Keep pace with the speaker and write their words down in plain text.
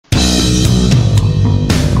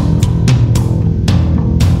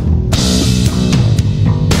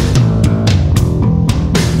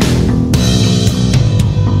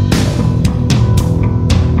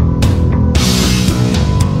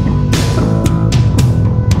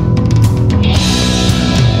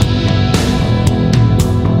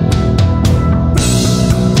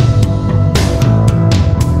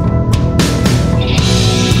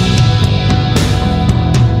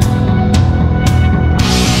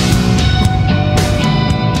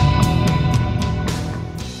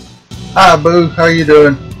Hi Boo, how you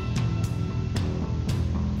doing?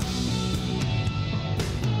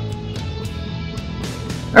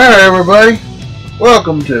 Alright everybody,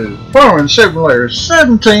 welcome to Farming Simulator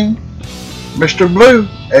 17, Mr. Blue,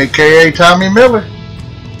 aka Tommy Miller.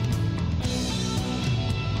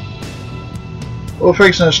 We're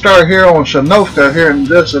fixing to start here on Sosnovka here in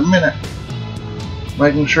just a minute,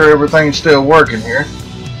 making sure everything's still working here.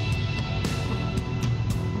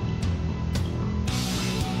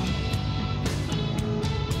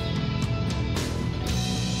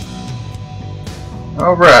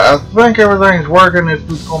 Alright, I think everything's working. It's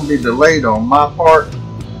just going to be delayed on my part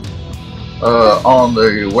on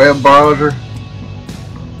the web browser.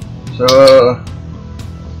 So,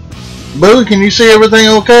 Boo, can you see everything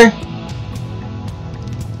okay?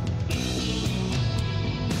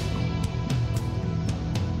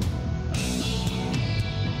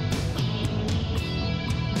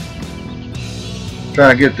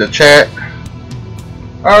 Trying to get the chat.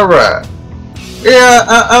 Alright. Yeah,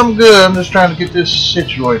 I'm good. I'm just trying to get this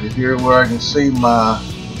situated here where I can see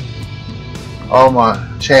all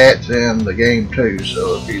my chats and the game too.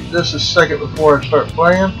 So it'll be just a second before I start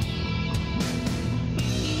playing.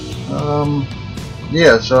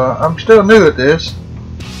 Yeah, so I'm still new at this.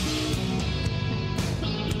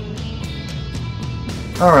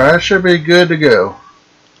 Alright, I should be good to go.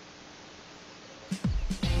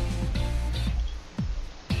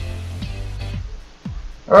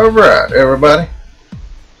 Alright, everybody.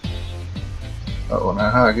 Oh, now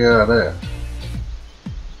how I get out of that?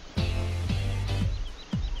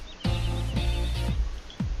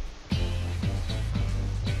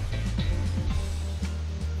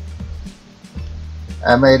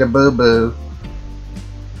 I made a boo-boo.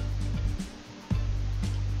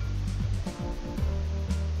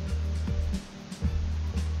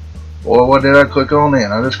 Well, what did I click on then?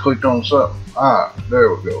 I just clicked on something. Ah,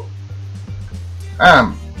 there we go.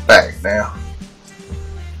 I'm back now.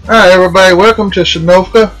 Alright everybody, welcome to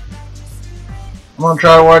Sosnovka. I'm going to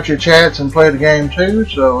try to watch your chats and play the game too,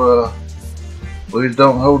 so please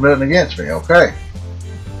don't hold nothing against me, okay?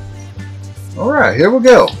 Alright, here we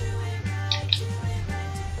go.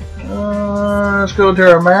 Let's go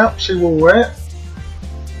to our map, see where we're at.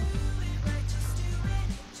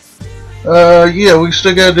 Yeah, we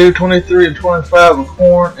still got to do 23 and 25 in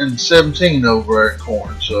corn and 17 over at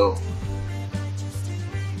corn, so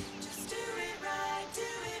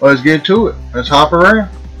let's get to it. Let's hop around.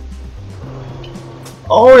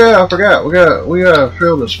 Oh yeah, I forgot. We gotta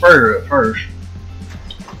fill the sprayer up first.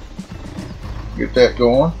 Get that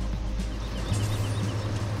going.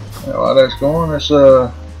 Now, while that's going, let's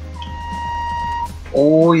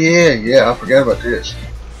oh yeah, I forgot about this.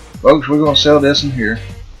 Folks, we're gonna sell this in here.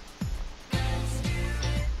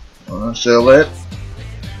 We're gonna sell that.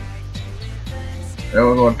 Then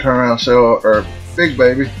we're gonna turn around and sell our big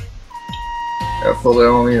baby. Gotta pull that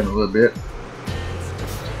on in a little bit.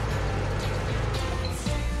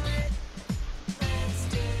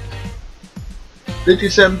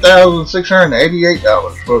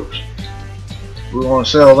 $57,688, folks. We want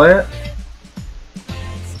to sell that.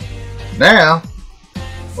 Now,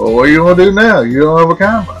 well, what do you want to do now? You don't have a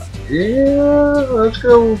combine. Yeah, let's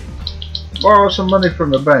go borrow some money from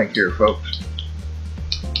the bank here, folks.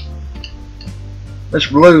 Mr.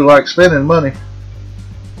 Blue likes spending money.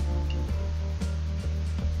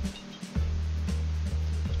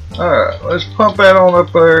 Alright, let's pump that on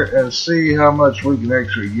up there and see how much we can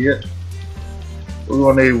actually get. We're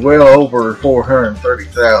going to need well over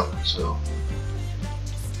 430,000, so.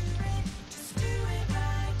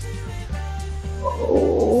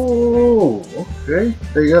 Oh, okay.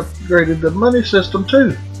 They upgraded the money system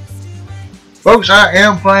too. Folks, I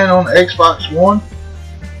am playing on Xbox One.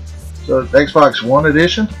 So it's Xbox One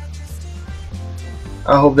edition.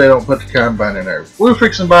 I hope they don't put the combine in there. We're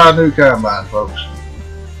fixing to buy a new combine, folks.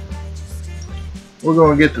 We're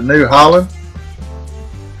going to get the New Holland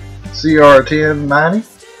CR1090.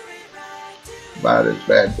 Buy this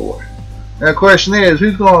bad boy. Now the question is,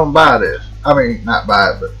 who's going to buy this? I mean, not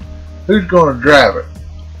buy it, but who's going to drive it?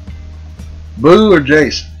 Boo or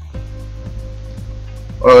Jason?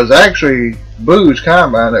 Well, it's actually Boo's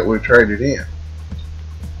combine that we traded in.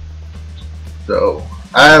 So,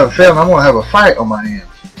 I have a feeling I'm going to have a fight on my hands.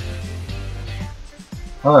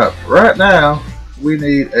 Alright, right now, we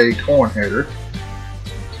need a corn header.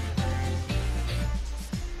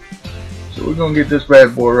 So we're going to get this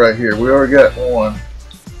bad boy right here. We already got one.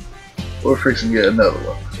 We're fixing to get another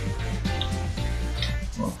one.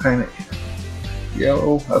 I'm going to paint it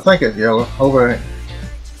yellow. I think it's yellow. Over it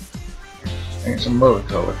ain't some other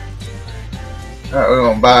color. Alright, we're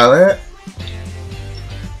going to buy that.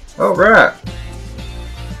 Alright.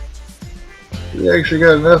 We actually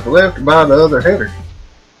got enough left to buy the other header.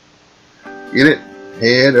 Get it?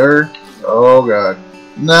 Header. Oh God.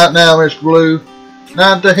 Not now, Mr. Blue.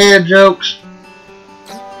 Not the head jokes.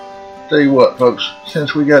 Tell you what, folks.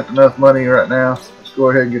 Since we got enough money right now, let's go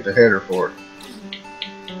ahead and get the header for it.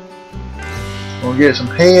 We'll get some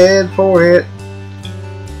head for it.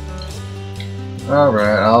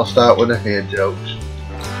 Alright, I'll start with the head jokes.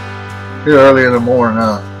 Too early in the morning,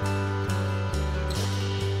 huh?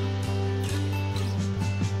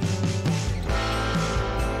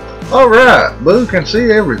 Alright, Boo can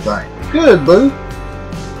see everything. Good, Boo.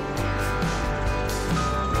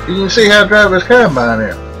 You can see how to drive his combine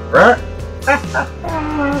in, right?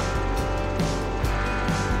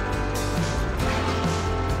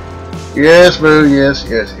 Yes, Boo, yes.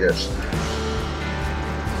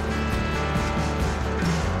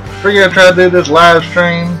 We're gonna try to do this live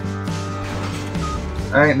stream.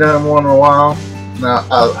 I ain't done one in a while. Now,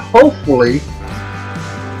 hopefully.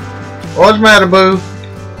 What's the matter, Boo?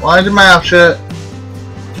 Why's your mouth shut?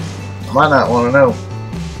 I might not want to know.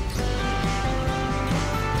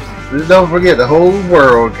 Just don't forget, the whole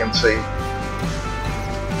world can see.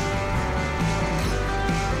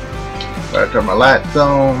 Gotta turn my lights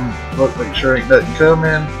on. Look, make sure ain't nothing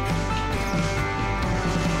coming.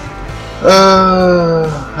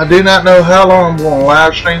 I do not know how long I'm going to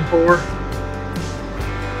live stream for.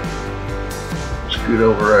 Scoot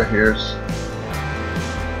over right here.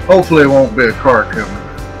 Hopefully, it won't be a car coming.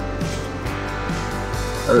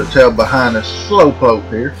 I can tell behind this slowpoke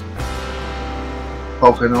here.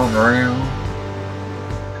 Poking on around.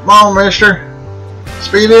 Come on, mister.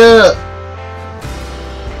 Speed up.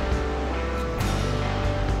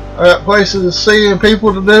 I got places to see and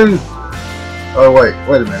people to do. Oh, wait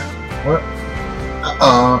a minute. What?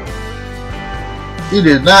 You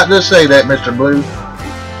did not just say that, Mr. Blue.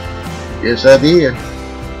 Yes, I did.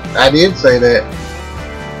 I did say that.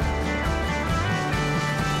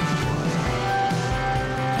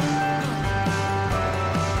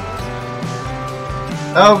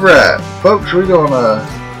 Alright, folks, we're gonna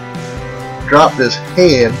drop this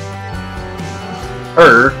head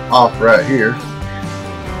off right here.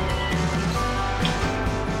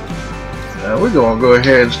 Now we're gonna go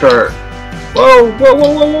ahead and start. Whoa!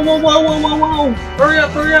 Hurry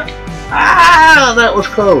up! Ah, that was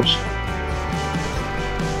close.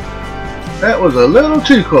 That was a little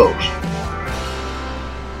too close.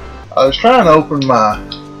 I was trying to open my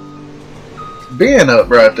bin up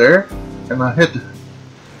right there, and I hit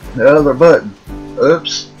the other button.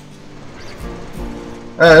 Oops.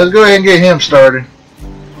 Alright, let's go ahead and get him started.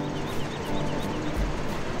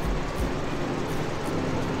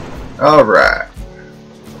 Alright.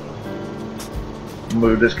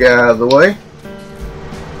 Move this guy out of the way.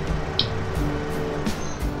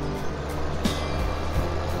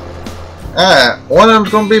 Alright, one of them's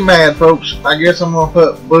going to be mad, folks. I guess I'm going to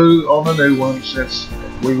put Boo on the new one since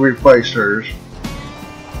we replaced hers.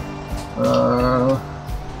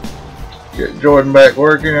 Get Jordan back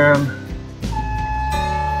working.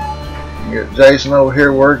 Get Jason over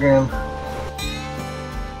here working.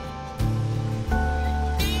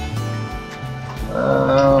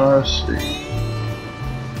 Let's see.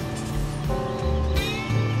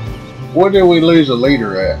 Where did we lose a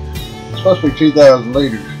leader at? It's supposed to be 2,000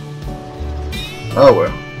 liters. Oh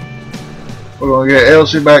well. We're going to get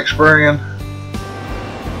Elsie back spraying.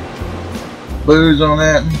 Booze on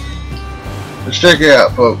that. Let's check it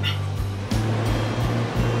out, folks.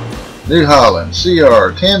 New Holland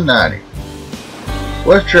CR 1090.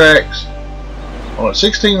 West Tracks on a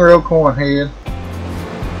 16-row corn head.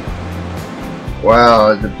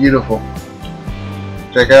 Wow, it's beautiful.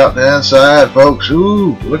 Check out the inside, folks.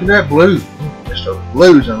 Ooh, look at that blue. Mr.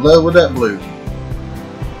 Blue's in love with that blue.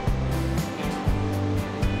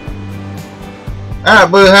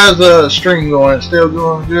 Alright, Boo, how's the stream going? It's still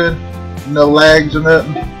going good? No lags or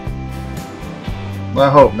nothing? I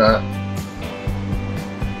hope not.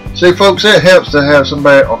 See, folks, it helps to have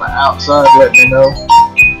somebody on the outside let me know.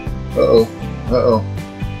 Uh-oh.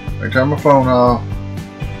 Let me turn my phone off.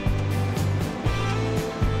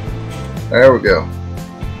 There we go.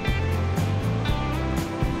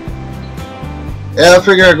 Yeah, I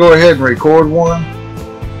figure I'd go ahead and record one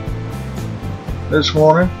this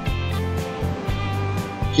morning.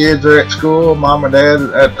 Kids are at school, mom and dad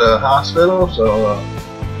at the hospital, so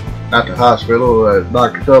not the hospital,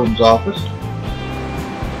 Dr. Cullen's office.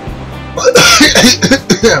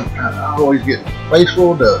 I always get face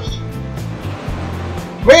full of dust.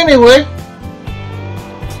 But anyway,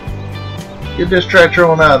 get this tractor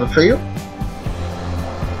on out of the field.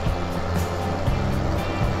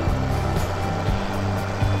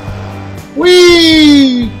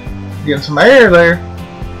 Whee! Getting some air there.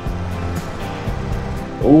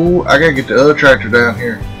 Ooh, I gotta get the other tractor down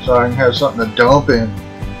here so I can have something to dump in.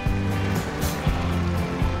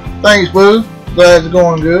 Thanks, Boo. Glad it's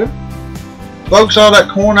going good. Folks, all that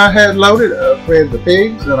corn I had loaded, I fed the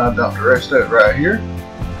pigs, and I dumped the rest of it right here.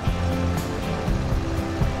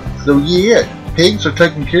 So yeah, pigs are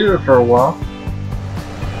taken care of for a while.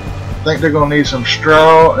 I think they're gonna need some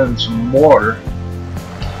straw and some water,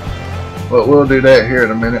 but we'll do that here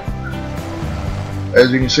in a minute. As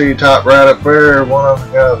you can see, top right up there, one of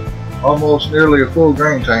them got almost nearly a full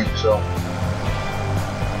grain tank, so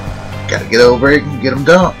gotta get over it and get them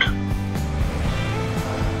dumped.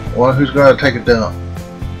 Well, who's gonna take a dump?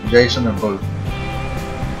 Jason and Boo.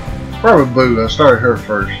 Probably Boo. I started her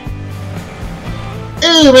first.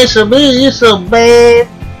 Hey, Mr. Boo, you're so bad.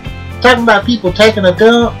 Talking about people taking a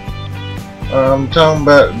dump. I'm talking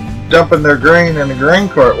about dumping their grain in the grain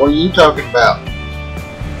cart. What are you talking about?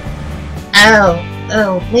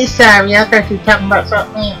 Oh, me sorry. I thought you were talking about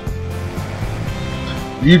something else.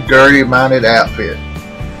 You dirty-minded outfit.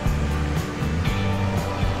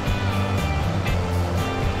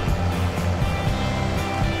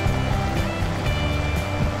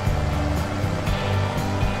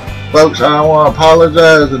 Folks, I want to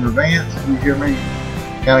apologize in advance if you hear me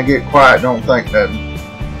kind of get quiet. Don't think nothing.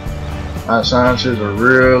 My sinuses are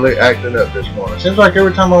really acting up this morning. Seems like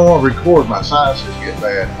every time I want to record, my sinuses get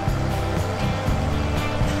bad.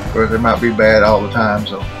 Or they might be bad all the time,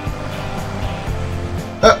 so.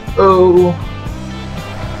 Uh-oh.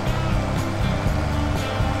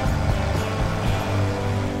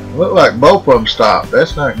 Look like both of them stopped.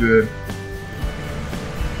 That's not good.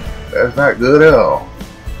 That's not good at all.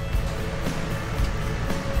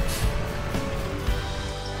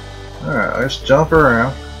 Alright, let's jump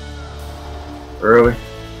around. Really?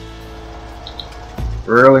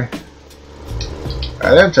 Really? I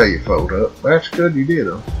didn't tell you to fold up. That's good you did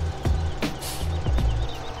though.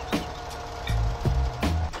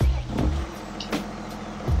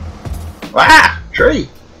 Ah! Tree!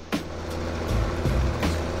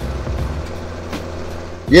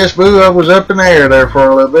 Yes, Boo, I was up in the air there for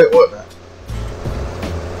a little bit, wasn't I?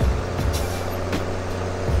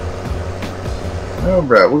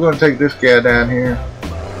 Alright, we're going to take this guy down here.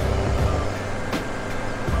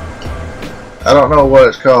 I don't know what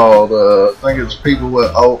it's called. I think it's people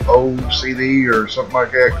with OCD or something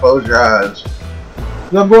like that. Close your eyes.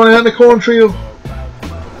 I'm going out in the cornfield.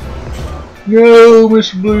 Yo,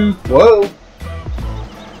 Mr. Blue. Whoa.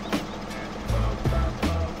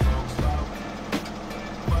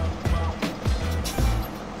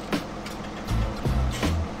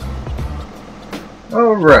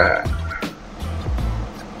 Alright.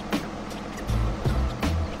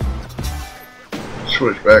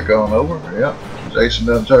 Switch back on over. Yep. Jason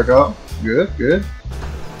doesn't check off. Good, good.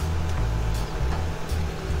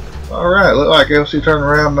 Alright, look like LC turned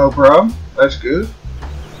around, no problem. That's good.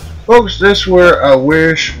 Folks, this is where I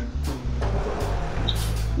wish.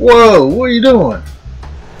 Whoa, what are you doing?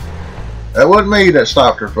 That wasn't me that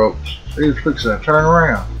stopped her, folks. She was fixing to turn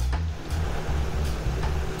around.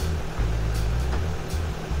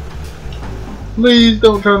 Please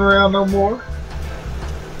don't turn around no more.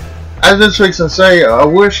 I was just fixing to say, I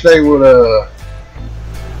wish they would,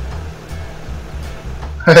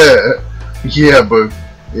 yeah, Boo.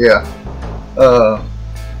 Yeah.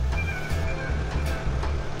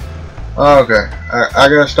 Okay. I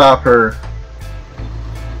gotta stop her.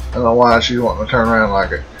 I don't know why she's wanting to turn around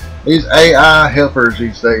like it. These AI helpers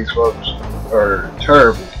these days, folks, are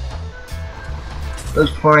terrible.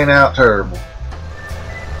 Just plain out terrible.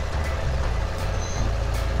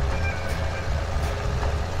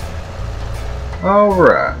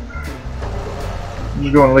 Alright. I'm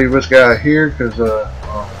just going to leave this guy here because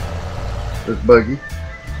this buggy.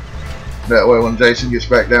 That way when Jason gets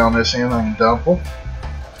back down this end I can dump him.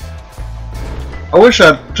 I wish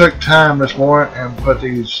I took time this morning and put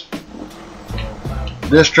this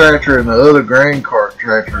tractor and the other grain cart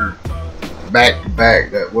tractor back to back.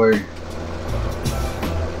 That way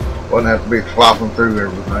wouldn't have to be flopping through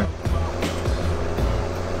everything.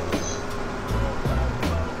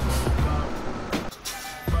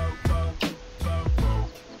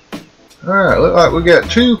 Alright, look like we got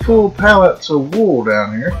 2 full pallets of wool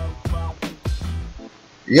down here.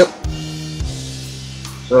 Yep.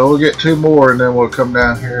 So we'll get 2 more and then we'll come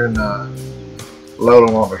down here and load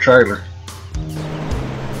them on the trailer.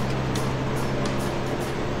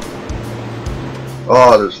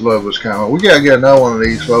 Oh, this love was coming. We gotta get another one of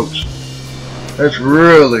these, folks. That's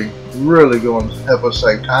really, really going to help us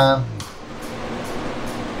save time.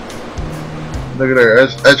 Look at there.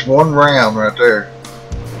 That's 1 round right there.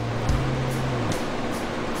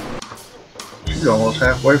 She's almost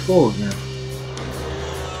halfway full again.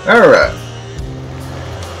 Alright.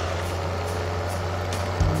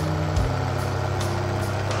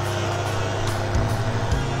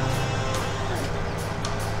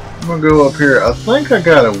 I'm gonna go up here. I think I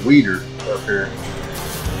got a weeder up here.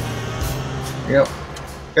 Yep.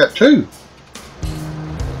 Got two.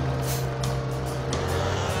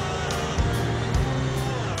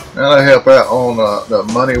 Now they help out on the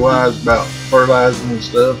money wise about fertilizing and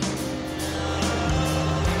stuff.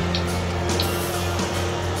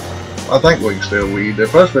 I think we can still weed. There's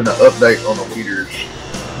supposed to be an update on the weeders,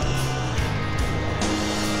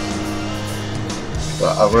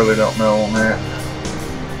 but I really don't know on that.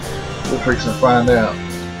 We're fixing to find out.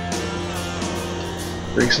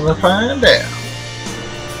 Fixing to find out.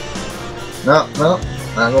 No,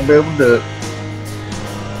 not gonna be able to do it.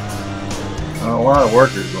 I don't know why the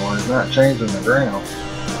worker's going. It's not changing the ground.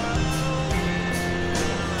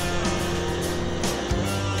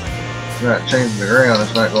 It's not changing the ground.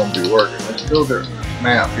 It's not going to be working. Let's go to the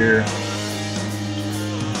map here.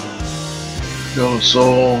 Go to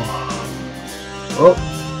soil. Oh,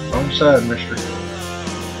 wrong side, mister.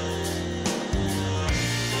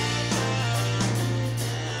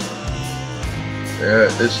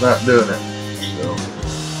 Yeah, it's not doing it. So.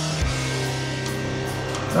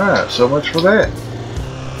 Alright, so much for that.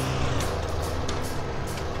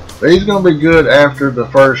 These are going to be good after the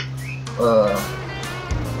first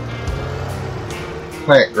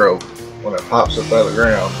plant growth. When it pops up out of the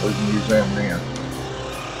ground, we can use them then.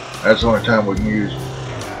 That's the only time we can use them.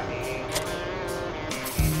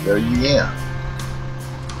 So yeah.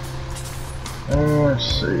 Let's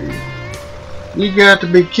see. You got to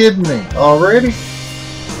be kidding me already?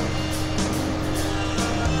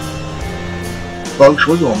 Folks,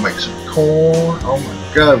 we're going to make some corn. Oh my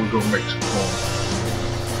God, we're going to make some corn.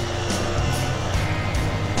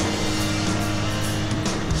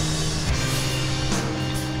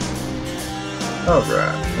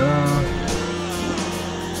 Alright.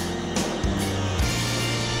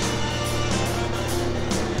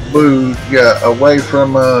 Boo got away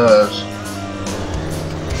from us.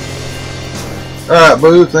 Alright,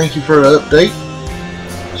 Boo, thank you for the update.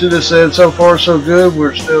 Should have said so far so good.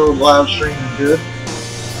 We're still live streaming good.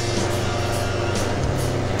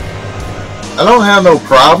 I don't have no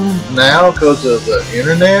problem now because of the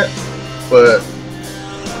internet, but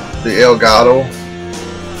the Elgato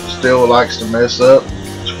still likes to mess up,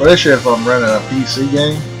 especially if I'm running a PC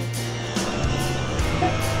game.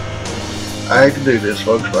 I hate to do this,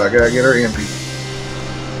 folks, but I gotta get her empty.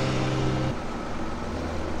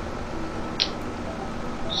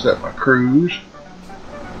 Set my cruise.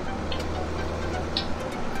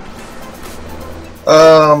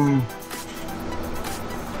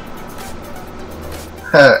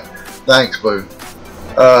 Thanks, Boo.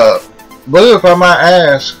 Boo, if I might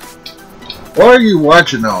ask, what are you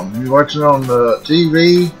watching on? Are you watching on the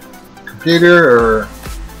TV, computer,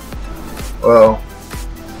 or, well,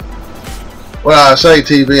 I say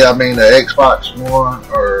TV, I mean the Xbox One,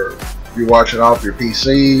 or you're watching off your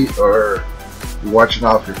PC, or you're watching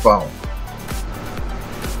off your phone?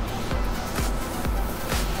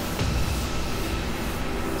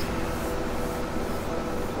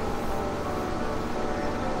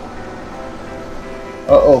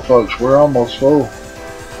 Uh-oh, folks, we're almost full.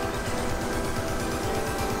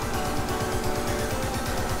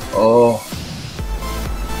 Oh,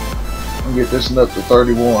 I'll get this one up to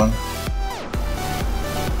 31.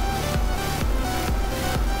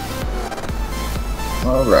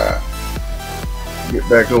 Alright, get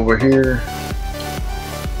back over here.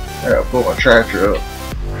 I gotta pull my tractor up.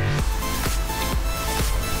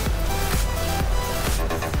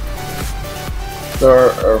 So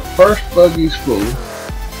our first buggy's full.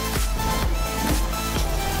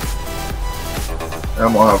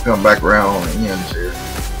 I'm gonna have to come back around on the ends here.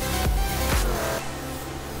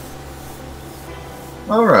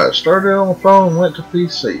 Alright, started on the phone, went to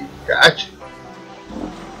PC. Gotcha.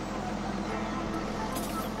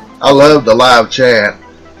 I love the live chat.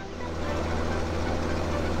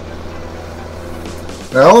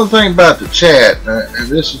 The only thing about the chat, and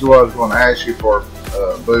this is what I was going to ask you for,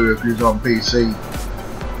 Boo, if you're on PC.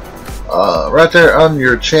 Right there under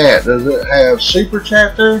your chat, does it have super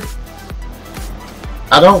chat there?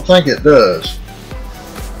 I don't think it does.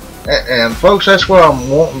 And folks, that's what I'm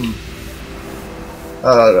wanting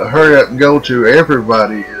to hurry up and go to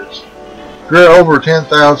everybody is, if you're over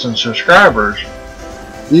 10,000 subscribers,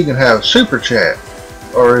 you can have super chat,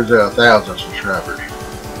 or is it 1,000 subscribers?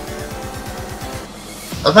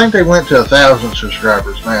 I think they went to 1,000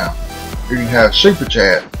 subscribers now. You can have super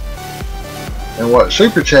chat, and what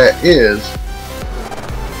super chat is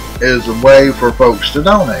is a way for folks to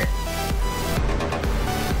donate.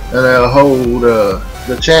 And they'll hold the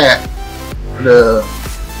chat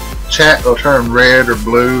will turn red or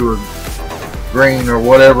blue or green or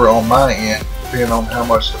whatever on my end, depending on how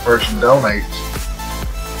much the person donates.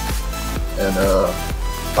 And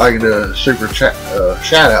I can do a super shout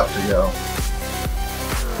out to y'all.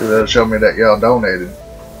 That'll show me that y'all donated.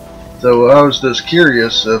 So I was just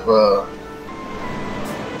curious if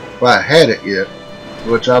I had it yet,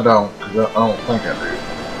 which I don't, because I don't think I do.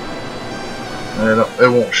 And it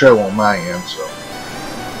won't show on my end, so.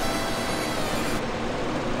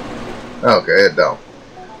 Okay, it don't.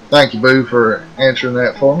 Thank you, Boo, for answering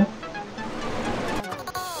that for me.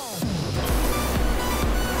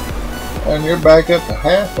 And you're back up to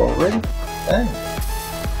half already? Dang.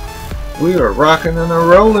 We are rocking and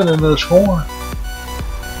rolling in this corn.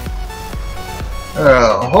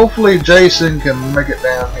 Hopefully Jason can make it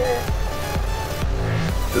down here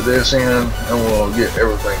to this end and we'll get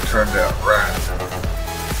everything turned out right.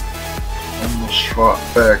 I'm going to swap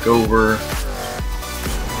back over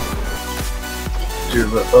to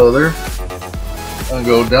the other. I'll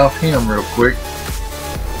go dump him real quick.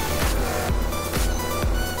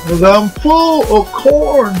 Because I'm full of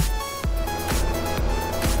corn.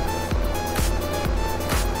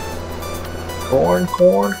 Corn,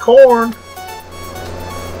 corn, corn.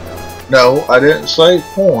 No, I didn't say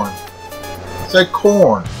corn. I said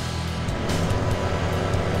corn.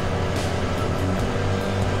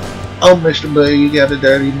 Oh, Mr. Boo, you got a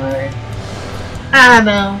dirty mind. I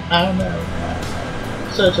know.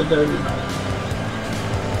 Such a dirty mind.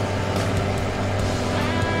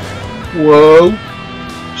 Whoa.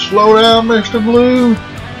 Slow down, Mr. Blue.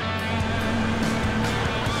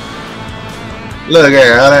 Look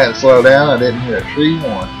here, I didn't slow down. I didn't hear a tree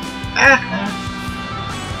one.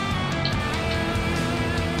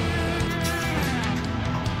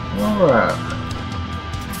 Alright.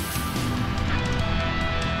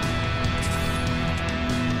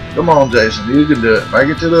 Come on, Jason. You can do it. Make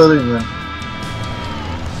it to the other end.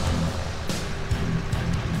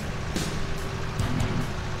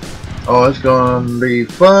 Oh, it's going to be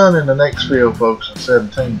fun in the next field, folks, in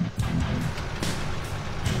 17.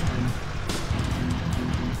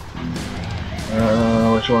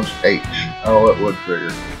 Which one's H? Oh, it would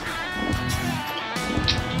figure.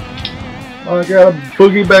 I got a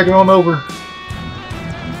boogie back on over.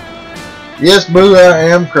 Yes, Boo, I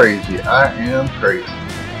am crazy. I am crazy.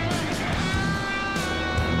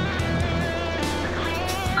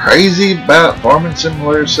 Crazy about Farming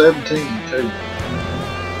Simulator 17, too.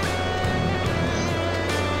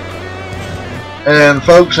 And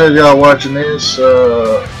folks, as y'all watching this,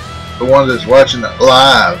 the one that's watching it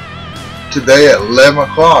live, today at 11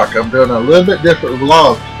 o'clock, I'm doing a little bit different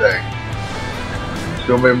vlog today. It's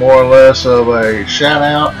going to be more or less of a shout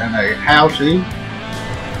out and a how to.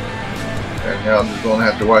 And y'all just going to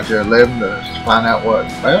have to watch it at 11 to find out what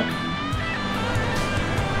it's about.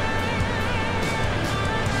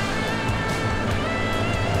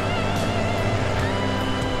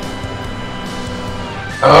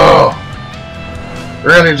 Oh,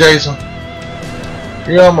 really, Jason?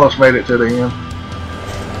 You almost made it to the end.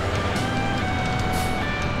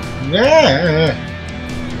 Yeah,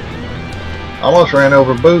 almost ran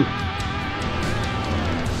over Boo.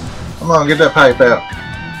 Come on, get that pipe out.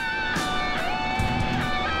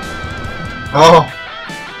 Oh,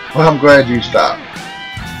 well, I'm glad you stopped.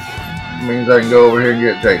 It means I can go over here and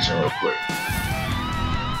get Jason real quick.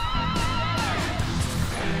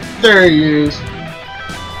 There he is.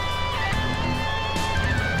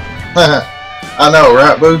 I know,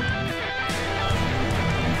 right, Boo?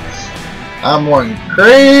 I'm one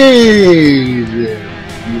crazy,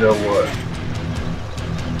 you know what?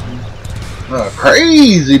 A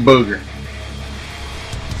crazy booger.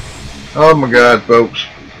 Oh my God, folks.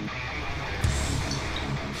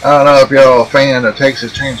 I don't know if y'all a fan of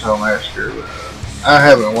Texas Chainsaw Massacre, but I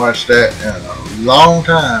haven't watched that in a long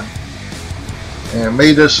time. And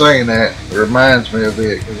me just saying that reminds me of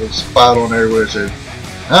it, because it's a spot on there where it says,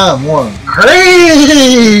 I'm one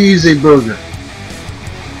crazy booger.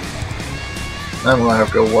 I'm going to have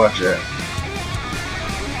to go watch that.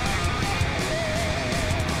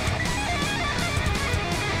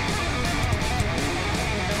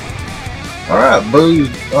 Alright, Boo's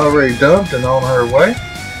already dumped and on her way.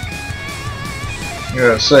 I'm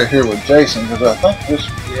going to sit here with Jason because I think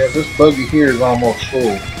this buggy here is almost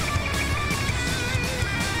full.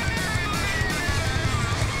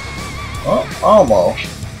 Oh, almost.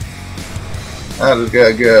 I just got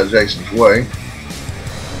to get out of Jason's way.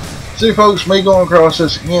 See, folks, me going across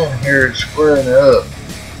this end here and squaring it up.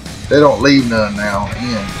 They don't leave none now on the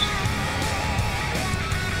ends.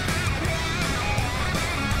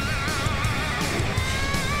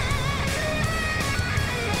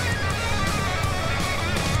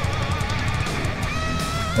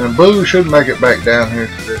 And Boo should make it back down here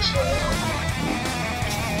to this side.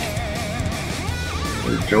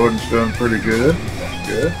 Jordan's doing pretty good. That's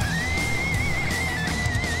good.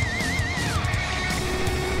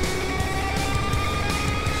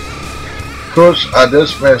 Of course, I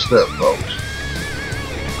just messed up, folks.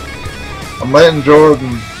 I'm letting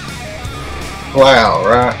Jordan plow,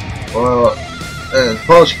 right? Well, it's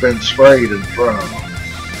supposed to have been sprayed in front of him,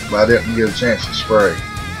 but I didn't get a chance to spray.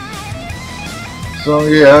 So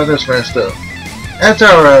yeah, I just messed up. That's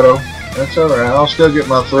alright though. That's alright. I'll still get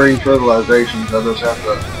my 3 fertilizations. I just have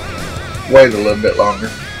to wait a little bit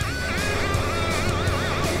longer.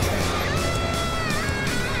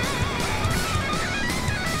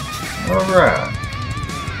 Alright.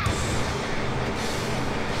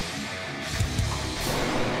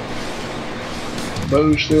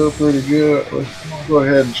 Boo's still pretty good. Let's go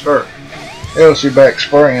ahead and start Elsie back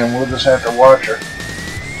spraying. We'll just have to watch her.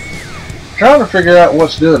 Trying to figure out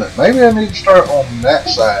what's doing it. Maybe I need to start on that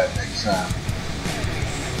side next time.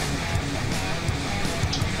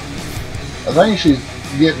 I think she's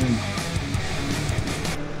getting...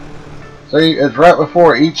 See, it's right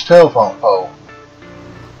before each telephone pole.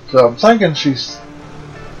 So I'm thinking she's...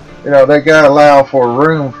 You know, they gotta allow for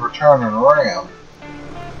room for turning around.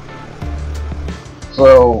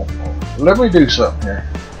 So, let me do something here.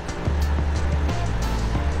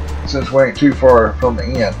 Since we ain't too far from the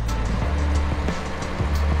end.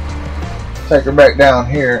 Take her back down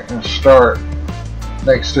here and start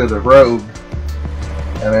next to the road,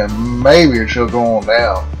 and then maybe she'll go on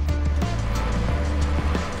down.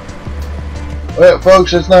 Well,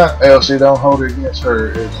 folks, it's not Elsie. Don't hold it against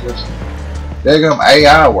her. It's just they're them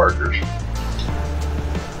AI workers.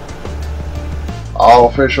 All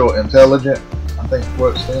official intelligent, I think is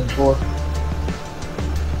what it stands for.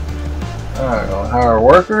 Alright, gonna hire a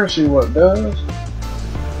worker, see what it does.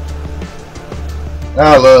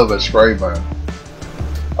 I love a spray burn.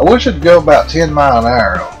 I wish it'd go about 10 miles an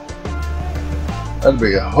hour though. That'd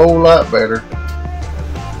be a whole lot better.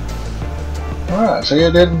 Alright, see,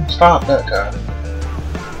 it didn't stop that time.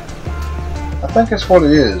 I think that's what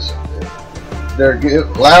it is. They're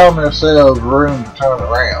allowing themselves room to turn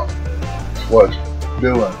around. That's what it's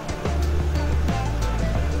doing.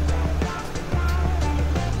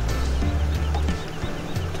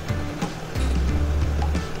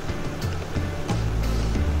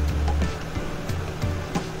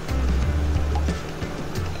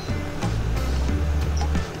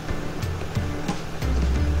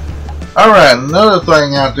 Alright, another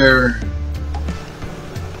thing out there,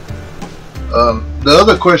 the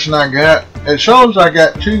other question I got, it shows I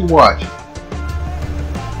got 2 watching.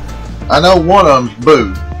 I know one of them's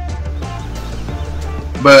Boo,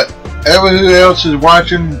 but everyone else is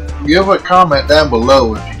watching, give a comment down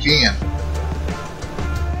below if you can,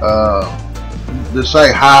 to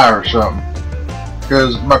say hi or something,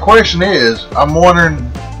 because my question is, I'm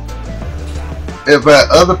wondering if that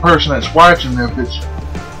other person that's watching, if it's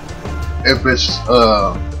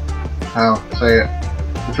how to say it,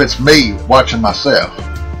 if it's me watching myself.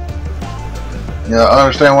 You know,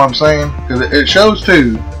 understand what I'm saying? Because it shows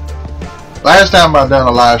 2. Last time I done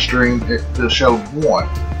a live stream, it just showed 1.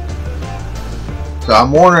 So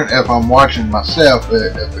I'm wondering if I'm watching myself,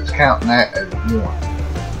 if it's counting that as 1.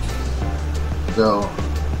 So,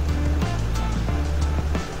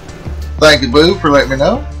 thank you, Boo, for letting me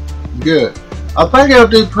know. Good. I think it'll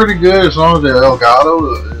do pretty good as long as the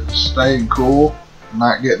Elgato is staying cool,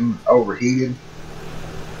 not getting overheated.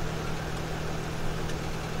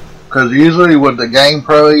 Because usually with the Game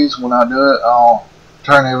Pros, when I do it, I'll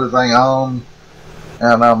turn everything on,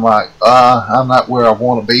 and I'm like, I'm not where I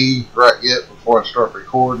want to be right yet before I start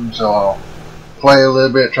recording, so I'll play a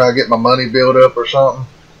little bit, try to get my money built up or something,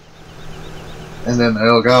 and then the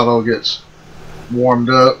Elgato gets warmed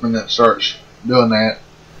up and it starts doing that.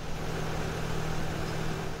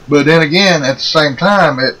 But then again, at the same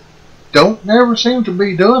time, it don't never seem to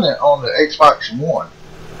be doing it on the Xbox One.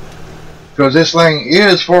 Because this thing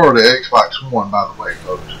is for the Xbox One, by the way,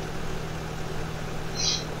 folks.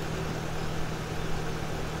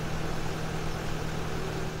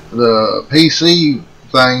 The PC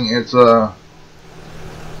thing, it's like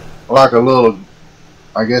a little,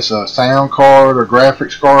 I guess, a sound card or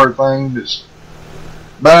graphics card thing that's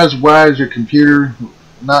about as wide as your computer,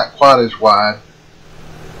 not quite as wide.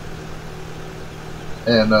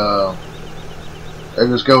 And it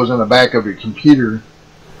just goes in the back of your computer,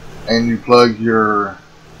 and you plug your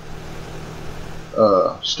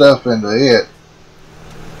stuff into it,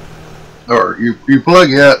 or you plug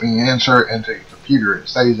it up and you insert it into your computer. It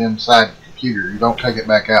stays inside the computer. You don't take it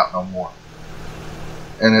back out no more.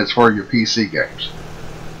 And it's for your PC games.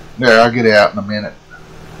 There, I'll get it out in a minute.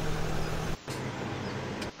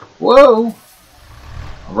 Whoa!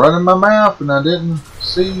 I'm running my mouth and I didn't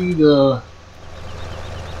see the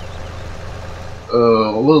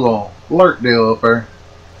little alert deal up there.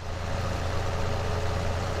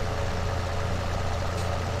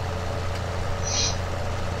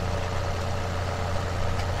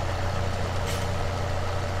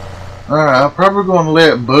 Alright, I'm probably going to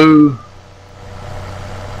let Boo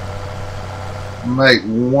make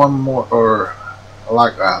one more, or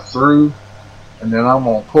like I threw, and then I'm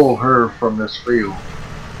going to pull her from this field.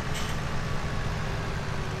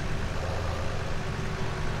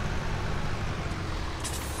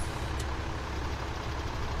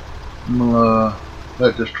 I'm going to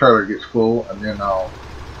let this trailer get full, and then I'll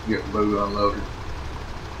get Boo unloaded.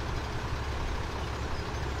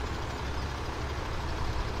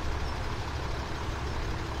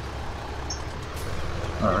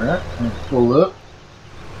 Alright, let's pull up.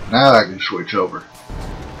 Now I can switch over.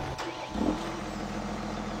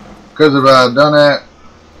 Because if I had done that,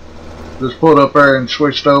 just pulled up there and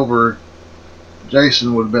switched over,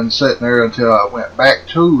 Jason would have been sitting there until I went back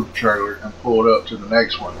to the trailer and pulled up to the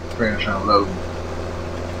next one to finish unloading.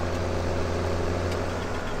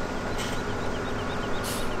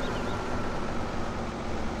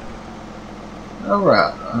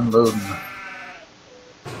 Alright, unloading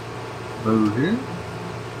Boo here.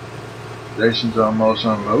 Jason's almost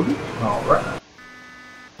unloaded. Alright.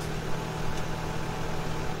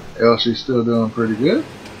 Elsie's still doing pretty good.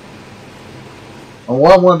 And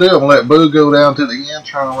what I'm going to do, I'm going to let Boo go down to the end,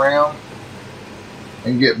 turn around,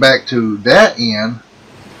 and get back to that end.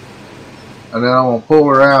 And then I'm going to pull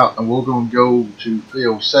her out and we're going to go to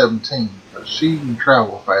field 17. Because she can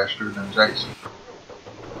travel faster than Jason.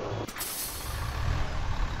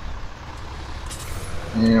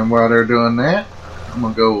 And while they're doing that, I'm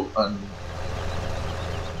going to go and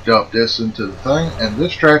dump this into the thing, and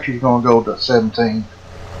this tractor is going to go to 17.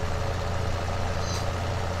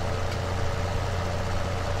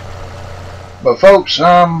 But folks,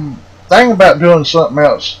 thinking about doing something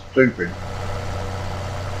else stupid.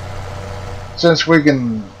 Since we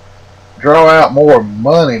can draw out more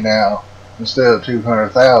money now instead of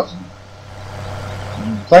 200,000,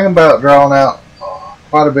 I'm thinking about drawing out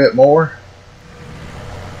quite a bit more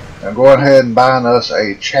and going ahead and buying us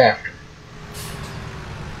a chafter.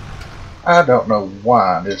 I don't know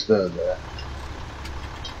why this does that.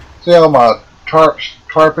 See all my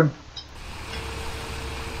tarping?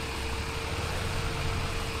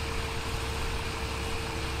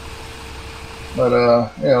 But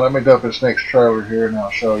yeah, let me dump this next trailer here and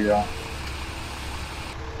I'll show y'all.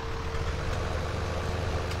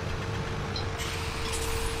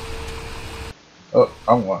 Oh,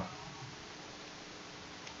 I'm one.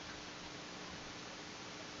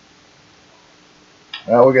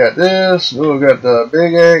 Now we got this, we got the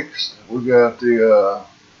Big X, we got the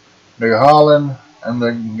New Holland, and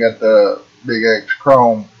then we got the Big X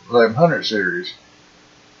Chrome 1100 series.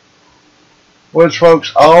 Which,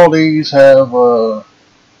 folks, all these have only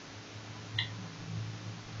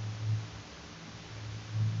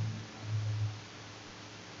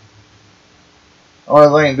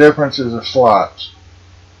thing difference is the slots.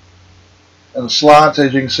 And the slots,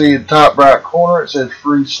 as you can see in the top right corner, it says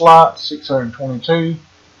free slots, 622.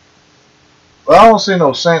 But I don't see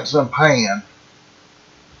no sense in paying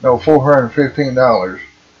no $415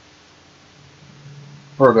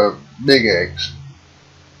 for the Big X.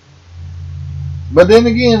 But then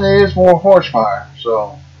again, there is more horsepower,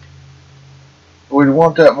 so we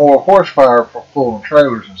want that more horsepower for pulling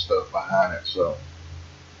trailers and stuff behind it. So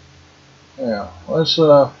yeah, let's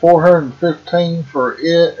 415 for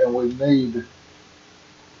it, and we'll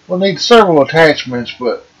need several attachments,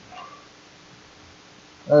 but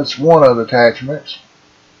that's one of the attachments.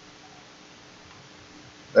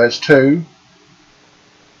 That's two,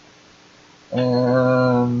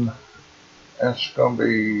 and that's going to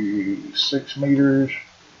be 6 meters.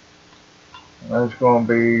 And that's going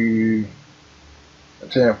to be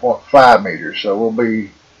 10.5 meters, so we'll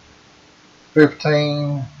be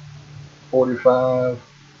 15. 45,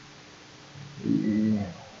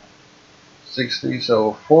 60,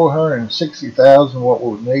 so 460,000 what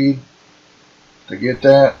we'll need to get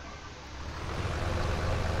that.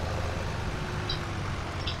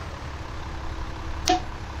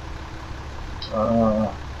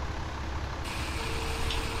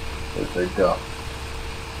 There's a dump.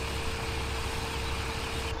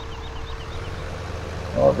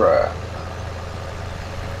 Alright.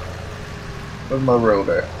 Where's my road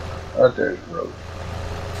at? Right there's the road.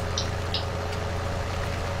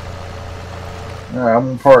 Alright, I'm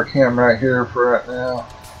going to park him right here for right now.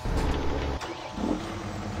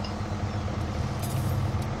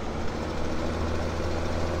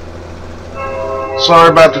 Sorry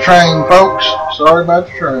about the train, folks. Sorry about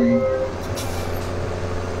the train.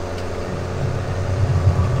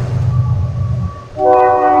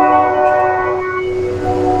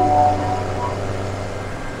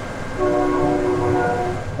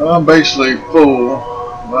 I'm basically full,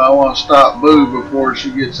 but I want to stop Boo before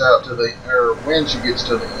she gets out to the, or when she gets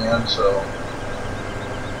to the end, so.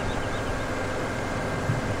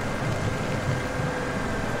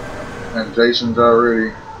 And Jason's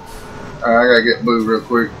already. Alright, I gotta get Boo real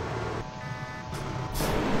quick.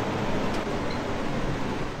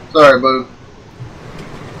 Sorry, Boo.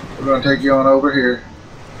 We're gonna take you on over here.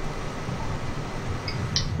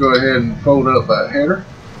 Go ahead and fold up that header.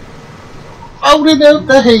 Folded up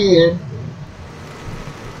the head.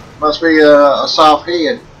 Must be a soft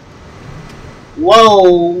head.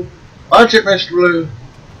 Whoa! Watch it, Mr. Blue.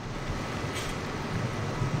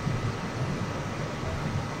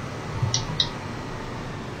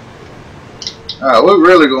 Alright, we're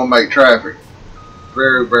really gonna make traffic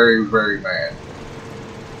very, very, very bad.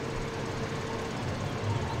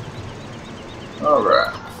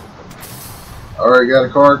 Alright. Already got a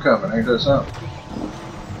car coming, ain't that something?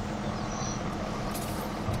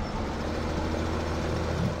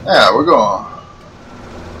 Yeah, we're going.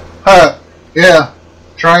 Huh, yeah.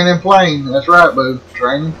 Train and plane. That's right, boo.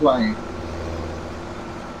 Train and plane.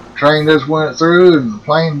 Train just went through and the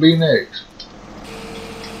plane be next.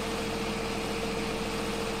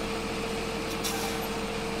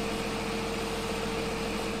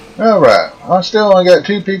 Alright. I still only got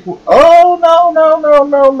 2 people. Oh, no, no, no,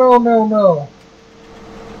 no, no, no, no.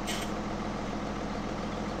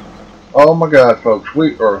 Oh my God, folks.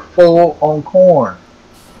 We are full on corn.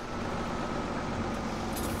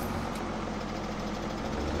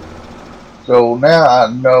 So now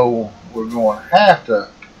I know we're going to have to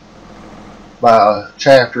buy a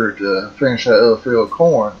chaffer to finish that other field of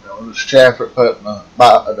corn. I'll just chaffer it, put in the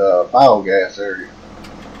biogas area.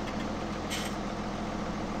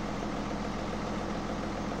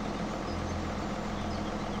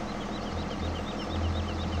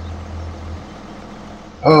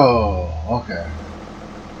 Oh, okay.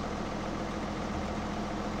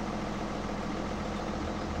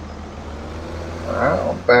 Alright,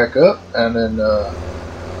 I'll back up and then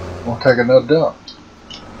we'll take another dump.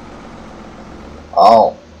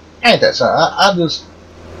 Oh, ain't that something? I just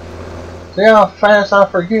see how fast I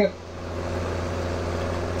forget.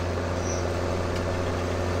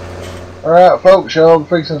 Alright, folks, y'all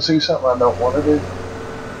fixing to see something I don't want to do.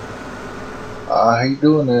 I hate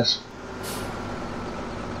doing this.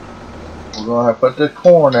 We're going to have to put this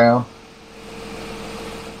corn down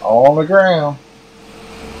on the ground.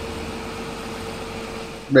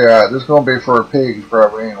 Be alright, this is going to be for pigs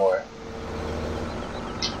probably anyway.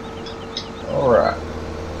 Alright.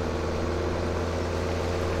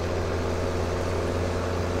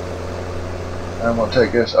 I'm going to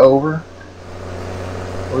take this over.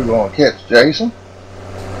 We're going to catch Jason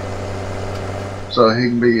so he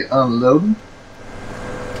can be unloading.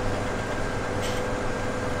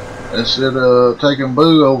 Instead of taking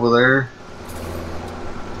Boo over there,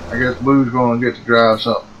 I guess Boo's going to get to drive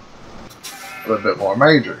something a little bit more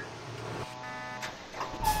major.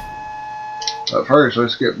 But first,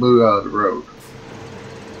 let's get Boo out of the road.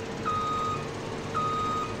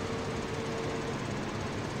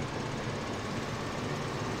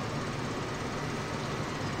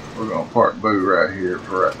 We're going to park Boo right here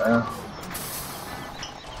for right now.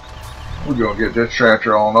 We're going to get this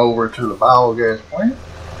tractor on over to the biogas plant.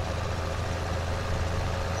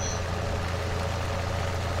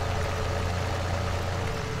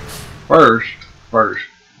 First,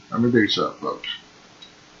 let me do something, folks.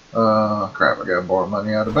 Crap, I gotta borrow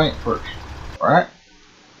money out of the bank first. Alright?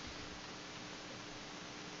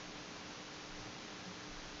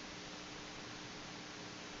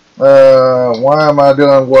 Why am I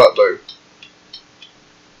doing what, Boo?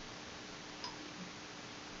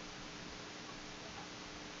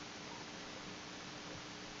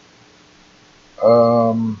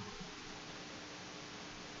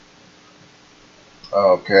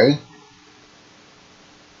 Okay.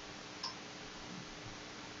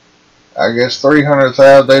 I guess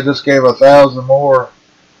 300,000. They just gave 1,000 more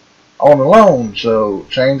on the loan, so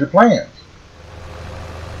change of plans.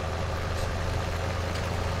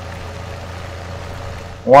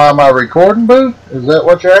 Why am I recording, Boo? Is that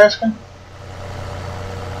what you're asking?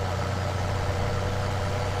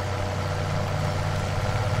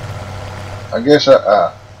 I guess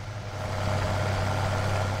I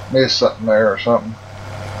missed something there or something.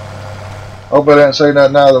 Hope I didn't say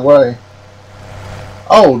nothing out of the way.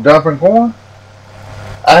 Oh, dumping corn?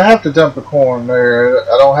 I have to dump the corn there.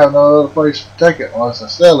 I don't have no other place to take it unless I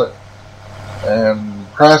sell it. and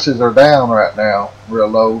prices are down right now, real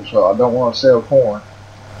low, so I don't want to sell corn.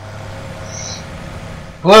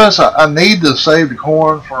 Plus, I need to save the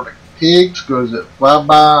corn for the pigs, because if I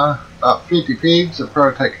buy about 50 pigs, it'll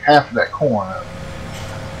probably take half of that corn up.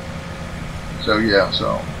 So yeah,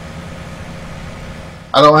 so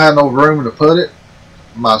I don't have no room to put it.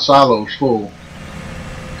 My silo's full.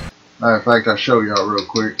 Matter of fact, I'll show y'all real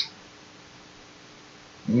quick.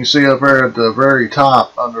 You see up there at the very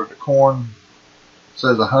top under the corn, it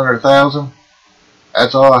says 100,000.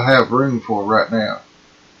 That's all I have room for right now.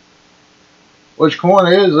 Which corn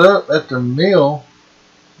is up at the mill.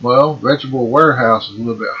 Well, vegetable warehouse is a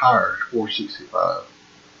little bit higher, 465.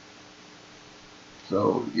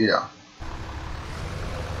 So yeah.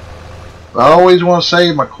 I always want to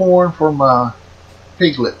save my corn for my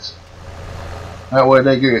piglets. That way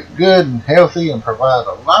they get good and healthy and provide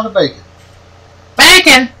a lot of bacon.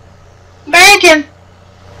 Bacon! Bacon!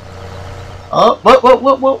 Oh,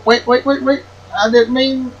 wait. I didn't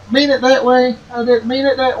mean it that way. I didn't mean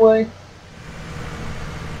it that way.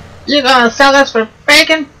 You gonna sell us for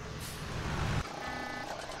bacon?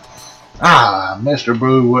 Ah, Mr.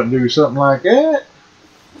 Blue wouldn't do something like that.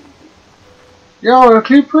 Y'all are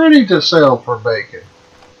too pretty to sell for bacon.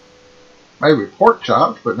 Maybe pork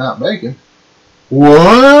chops, but not bacon.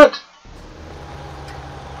 What?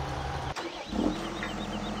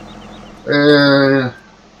 Where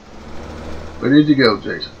did you go,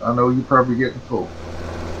 Jason? I know you're probably getting full.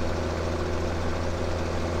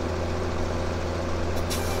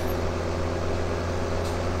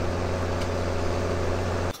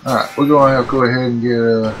 Alright, we're going to have to go ahead and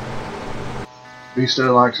get, he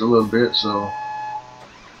still likes a little bit, so.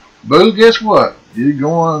 Boo, guess what? You're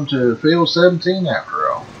going to field 17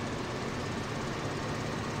 after all.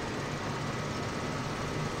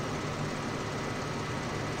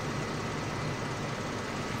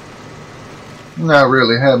 And I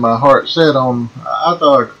really had my heart set on, I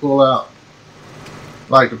thought I could pull out,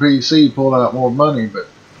 like the PC, pull out more money, but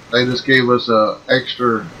they just gave us a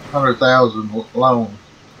extra 100,000 loan.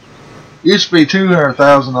 Used to be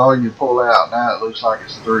 200,000 all you pull out, now it looks like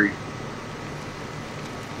it's 3.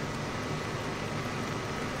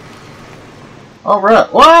 Alright,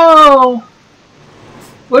 whoa!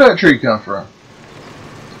 Where'd that tree come from?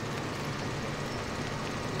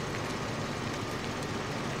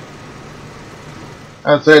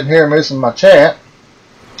 I'm sitting here missing my chat.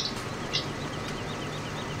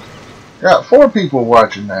 Got 4 people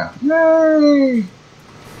watching now. Yay!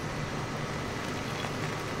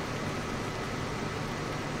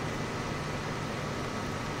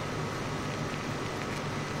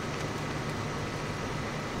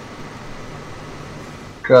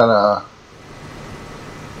 Kinda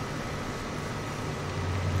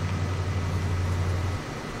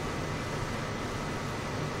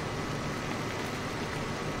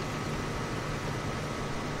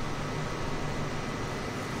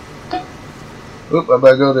oop, I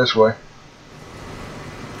better go this way.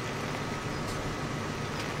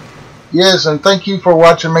 Yes, and thank you for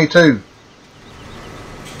watching me too.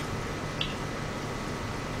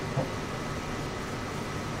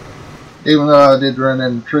 Even though I did run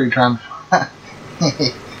in the tree trying to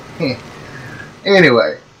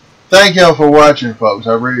anyway, thank y'all for watching, folks.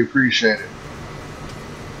 I really appreciate it.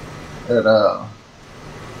 And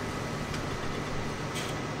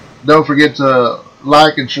don't forget to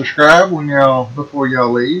like and subscribe when y'all before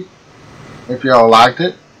y'all leave. If y'all liked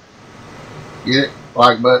it, get it,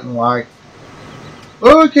 like button, like.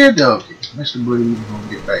 Okay, dokie. Mr. Blue's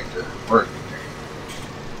gonna get back to work.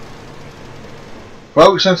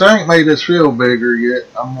 Folks, since I ain't made this field bigger yet,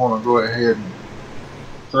 I'm going to go ahead and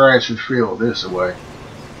thrash this field this way.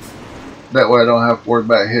 That way I don't have to worry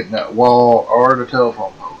about hitting that wall or the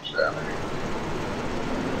telephone poles down there.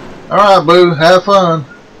 Alright, Boo, have fun.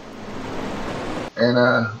 And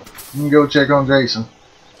you can go check on Jason.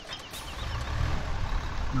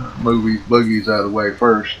 Move these boogies out of the way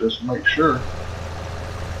first, just to make sure.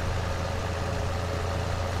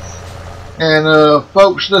 And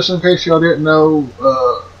folks, just in case y'all didn't know,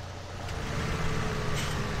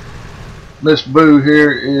 Miss Boo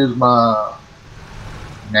here is my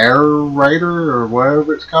narrator, or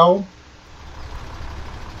whatever it's called.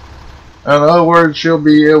 In other words, she'll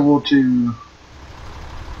be able to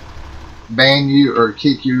ban you or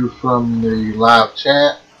kick you from the live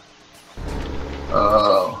chat.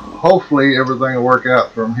 Hopefully everything will work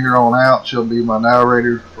out from here on out. She'll be my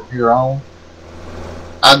narrator from here on.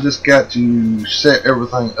 I just got to set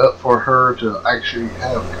everything up for her to actually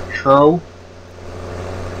have control.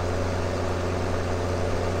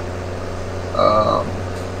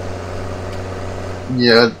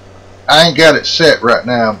 Yeah, I ain't got it set right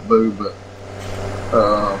now, Boo, but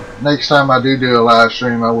Next time I do a live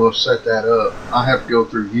stream, I will set that up. I have to go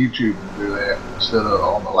through YouTube and do that instead of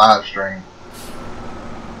on the live stream.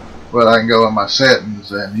 But I can go in my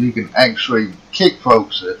settings and you can actually kick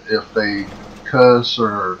folks if they cuss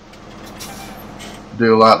or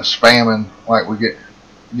do a lot of spamming, like we get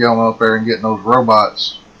going up there and getting those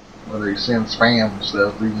robots where they send spam and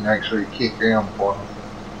stuff. You can actually kick them for them.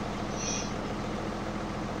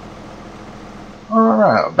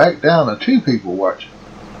 Alright, back down to 2 people watching.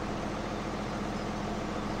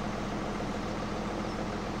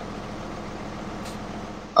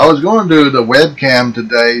 I was going to do the webcam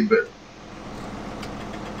today, but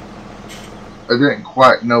I didn't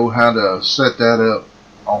quite know how to set that up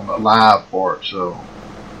on the live part, so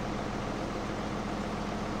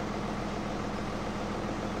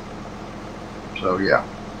yeah.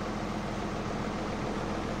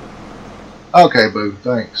 Okay, boo,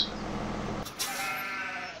 thanks.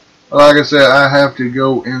 Like I said, I have to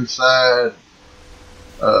go inside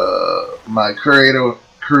my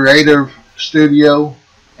creative studio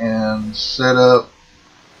and set up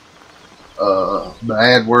the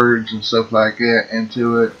AdWords and stuff like that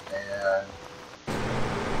into it, and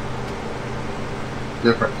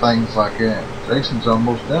different things like that. Jason's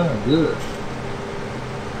almost done. Good.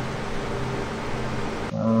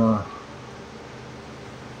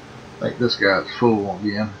 I think this guy's full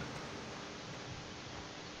again.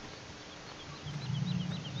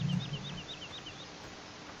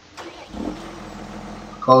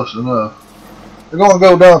 Close enough. We're going to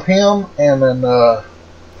go dump him, and then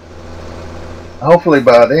hopefully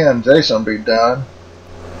by then Jason will be done.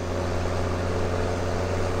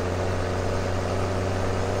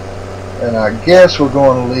 And I guess we're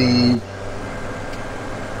going to leave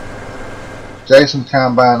Jason's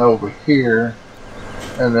combine over here,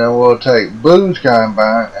 and then we'll take Boo's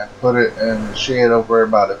combine and put it in the shed over there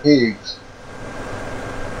by the pigs.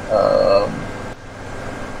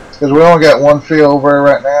 Because we only got one field over there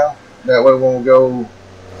right now. That way when we go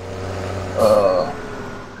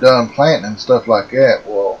done planting and stuff like that,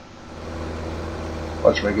 well,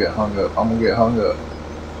 watch me get hung up. I'm going to get hung up.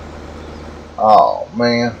 Oh,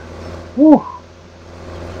 man. Whew.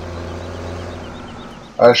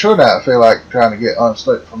 I sure not feel like trying to get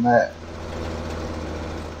unstuck from that.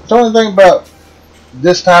 The only thing about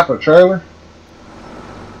this type of trailer,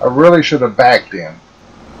 I really should have backed in.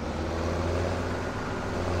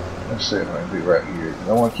 Let's see what I can do right here.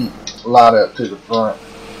 I want to keep a lot up to the front.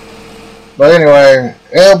 But anyway,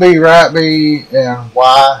 LB, right B, and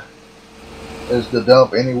Y is the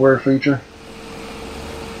dump anywhere feature.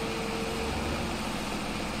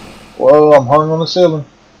 Whoa, I'm hung on the ceiling.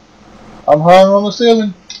 I'm hung on the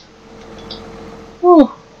ceiling.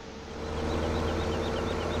 Whew.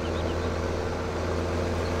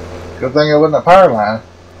 Good thing it wasn't a power line.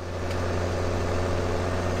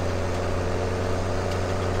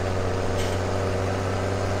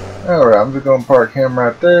 Alright, I'm just going to park him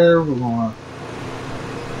right there. We're going to...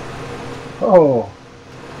 Oh.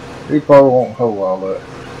 He probably won't hold all that.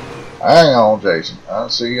 Hang on, Jason. I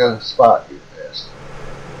see a spot here fast.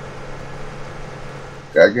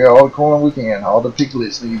 Gotta get all the corn we can. All the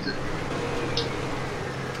piglets need it.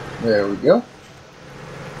 There we go.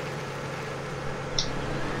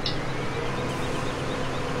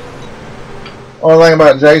 Only thing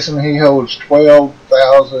about Jason, he holds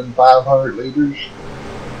 12,500 liters.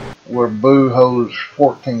 Where Boo holds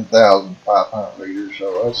 14,500 liters,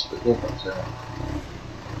 so that's the difference in it.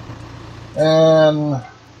 And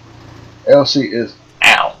Elsie is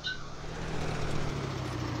out.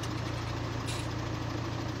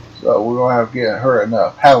 So we're going to have to get her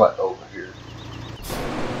enough pallet over here.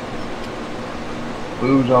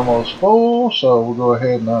 Boo's almost full, so we'll go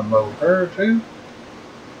ahead and unload her too.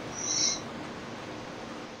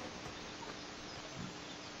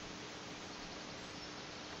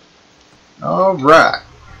 Alright.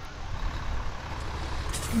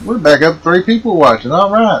 We're back up 3 people watching.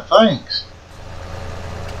 Alright, thanks.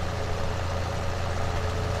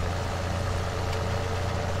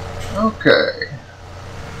 Okay.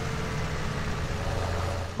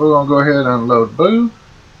 We're going to go ahead and unload Boo.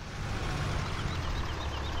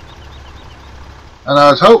 And I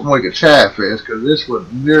was hoping we could chaff this, because this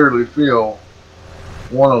would nearly fill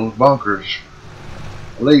one of those bunkers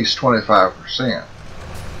at least 25%.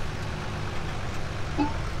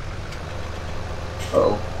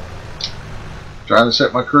 Oh, trying to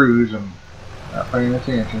set my cruise and not paying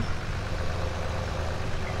attention.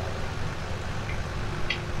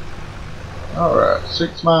 Alright,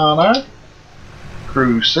 6 mile an hour.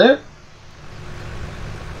 Cruise set.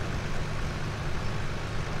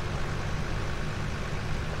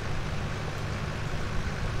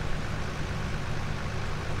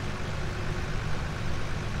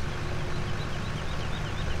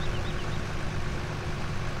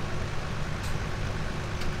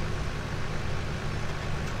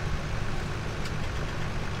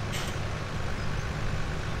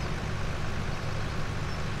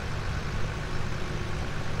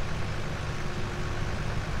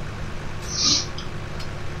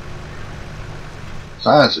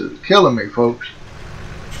 Science is killing me, folks.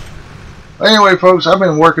 Anyway, folks, I've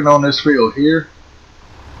been working on this field here.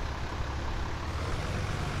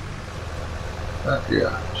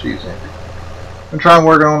 Yeah, she's empty. I'm trying to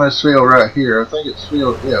work on this field right here. I think it's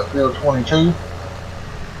field 22.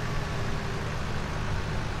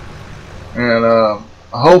 And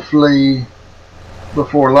hopefully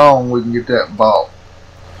before long we can get that bought.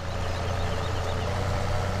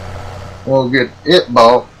 We'll get it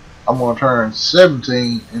bought. I'm going to turn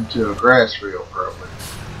 17 into a grass field probably.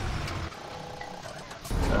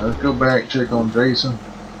 Now let's go back and check on Jason.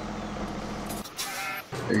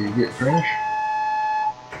 There you get finished.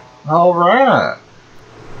 Alright.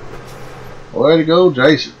 Way to go,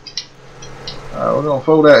 Jason. Alright, we're going to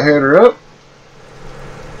fold that header up.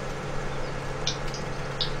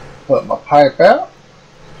 Put my pipe out.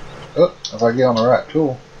 Oh, if I get on the right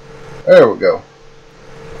tool. There we go.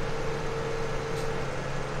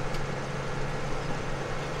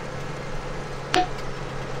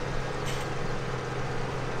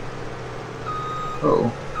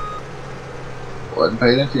 Uh-oh. Wasn't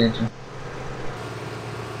paying attention.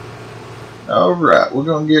 Alright, we're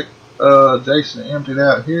going to get Jason emptied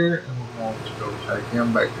out here, and we're going to go take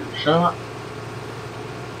him back to the shop.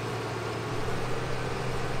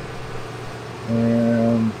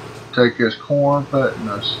 And take his corn, put in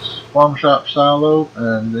a farm shop silo,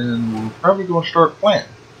 and then we're probably going to start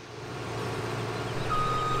planting.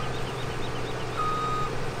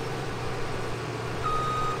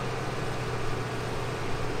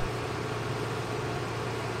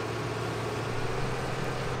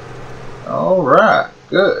 Alright,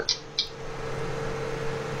 good.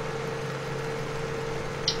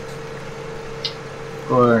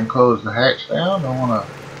 Go ahead and close the hatch down. Don't want to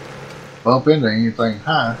bump into anything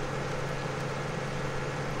high.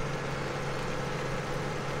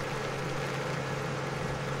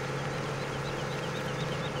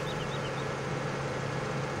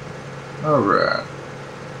 Alright.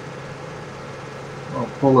 I'll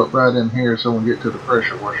pull up right in here so we'll get to the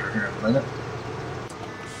pressure washer here in a minute.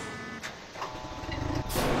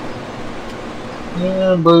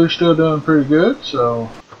 And Boo's still doing pretty good, so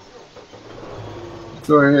let's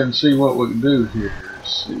go ahead and see what we can do here.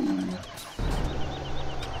 Let's see.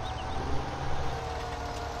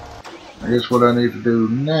 I guess what I need to do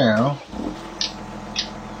now,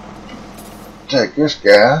 take this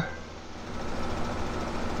guy.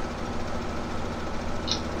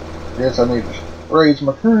 Guess I need to raise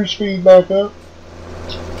my cruise speed back up.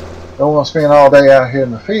 Don't want to spend all day out here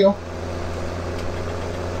in the field.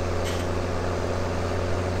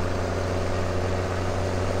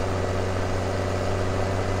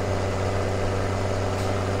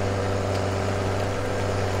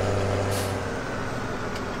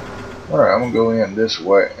 Alright, I'm going to go in this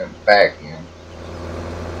way and back in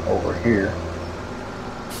over here.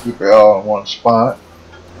 Keep it all in one spot.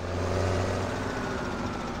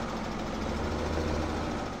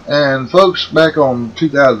 And folks, back on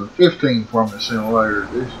 2015 Farming Simulator,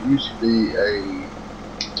 this used to be a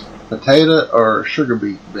potato or sugar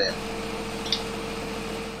beet bin.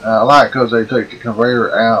 I like because they took the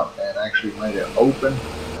conveyor out and actually made it open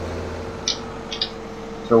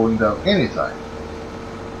so we can dump anything.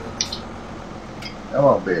 Come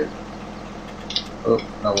on, bed. Oh,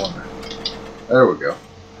 no wonder. There we go.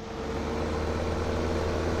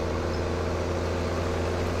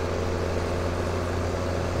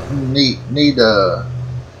 Need a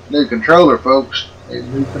new controller, folks. Need a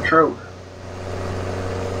new controller.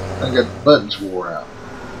 I got the buttons wore out.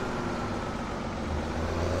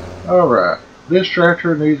 Alright. This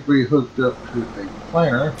tractor needs to be hooked up to a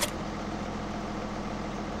planter.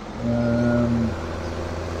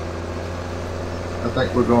 I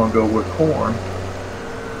think we're going to go with corn.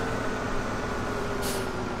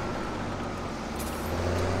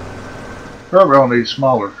 Probably on these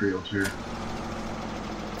smaller fields here.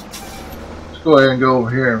 Let's go ahead and go over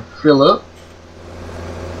here and fill up.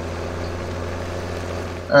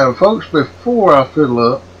 And folks, before I fill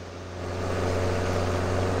up,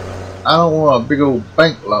 I don't want a big old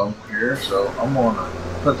bank loan here, so I'm going to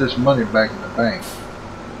put this money back in the bank.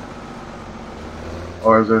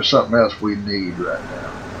 Or is there something else we need right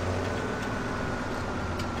now?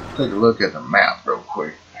 Take a look at the map real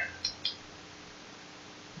quick.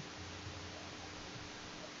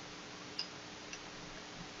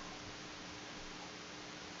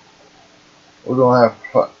 We're going to have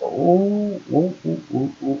to... Oh.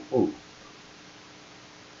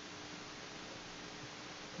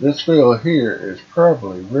 This field here is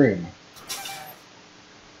probably ready.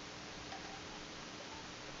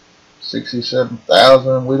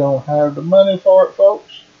 67,000. We don't have the money for it,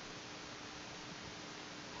 folks.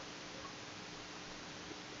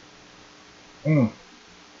 Mm.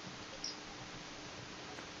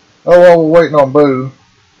 Oh, while we're waiting on Boo,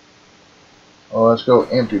 well, let's go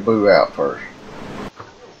empty Boo out first.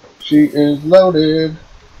 She is loaded.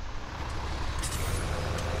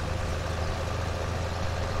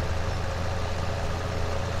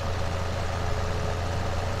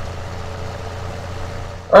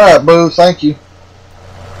 Alright, Boo, thank you.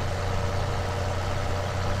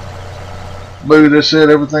 Boo just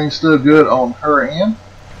said everything's still good on her end.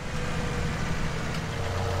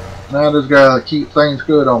 Now I just gotta keep things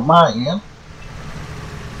good on my end.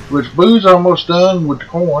 Which Boo's almost done with the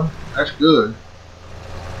corn. That's good.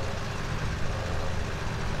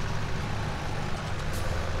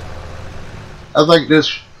 I think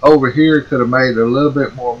this over here could have made a little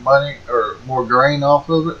bit more money or more grain off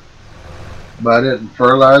of it. But I didn't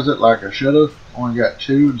fertilize it like I should have. Only got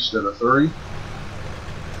 2 instead of 3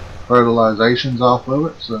 fertilizations off of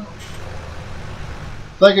it. So I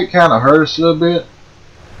think it kind of hurt us a little bit.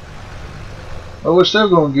 But we're still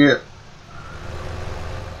going to get,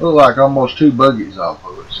 look like almost 2 buggies off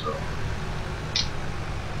of it. So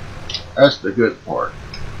that's the good part.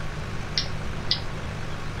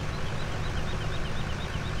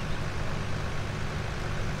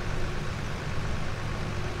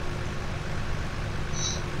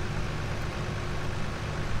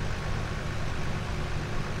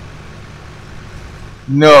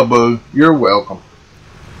 No, Boo, you're welcome.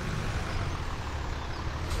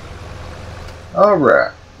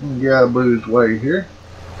 Alright, get out of Boo's way here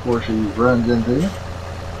before she runs into you.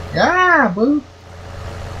 Yeah, Boo.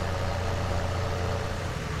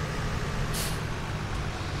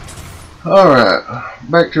 Alright,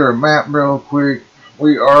 back to our map real quick.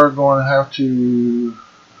 We are going to have to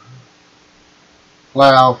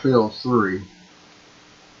plow field 3.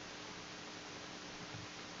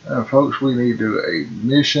 Now, folks, we need to do a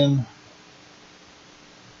mission.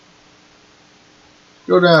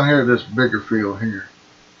 Go down here to this bigger field here.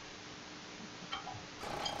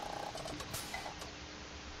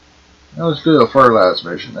 Now let's do a fertilize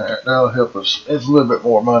mission. That'll help us. It's a little bit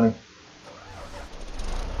more money.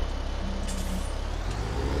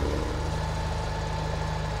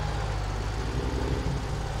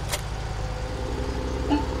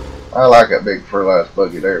 I like that big fertilize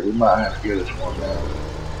buggy there. We might have to get us one now.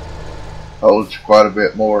 Holds quite a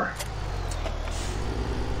bit more.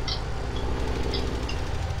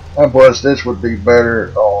 And plus, this would be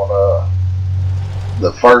better on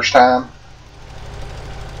the first time.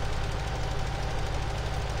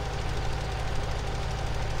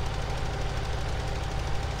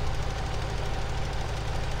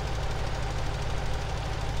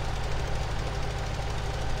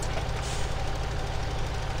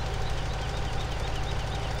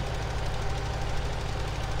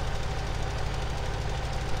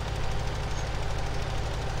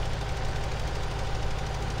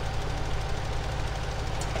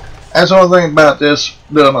 That's the only thing about this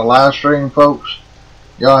doing a live stream, folks.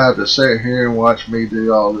 Y'all have to sit here and watch me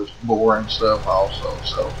do all this boring stuff also.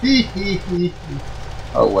 So,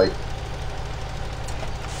 oh wait.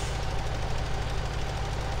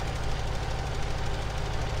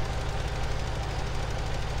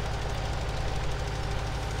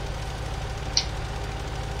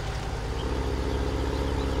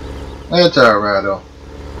 That's alright though.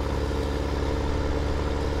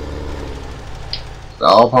 It's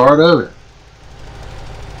all part of it.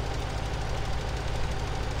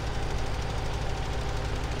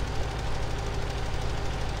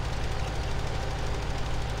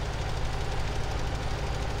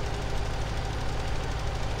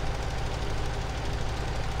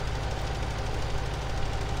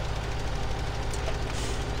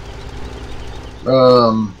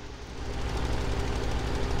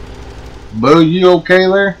 Boo, you okay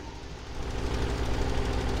there?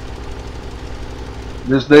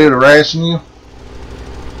 This dude harassing you?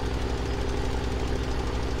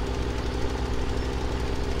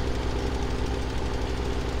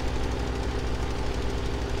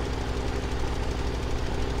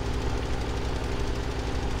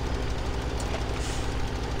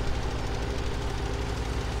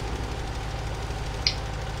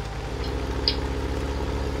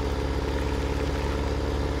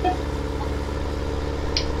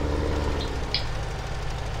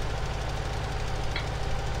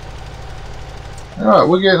 Alright,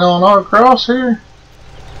 we're getting on our cross here.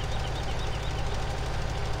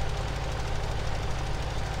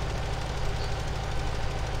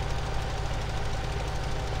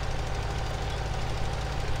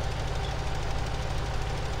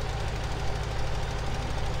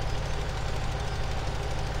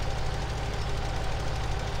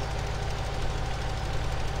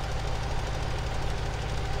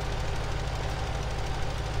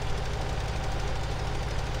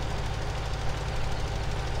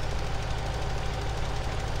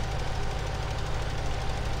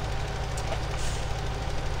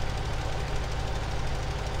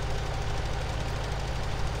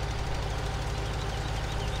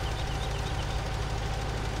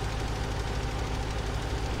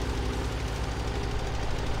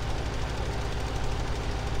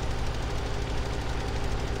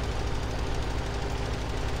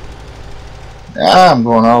 I'm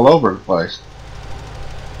going all over the place.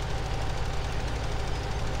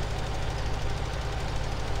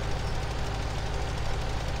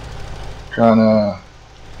 Trying to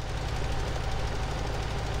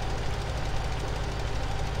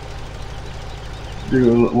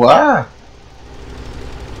do why?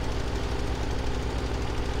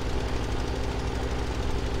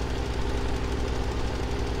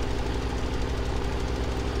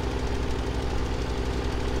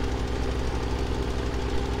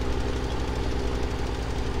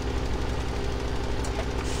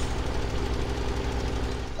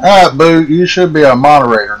 Alright, Boo, you should be a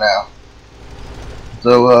moderator now.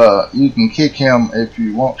 So, you can kick him if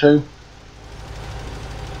you want to.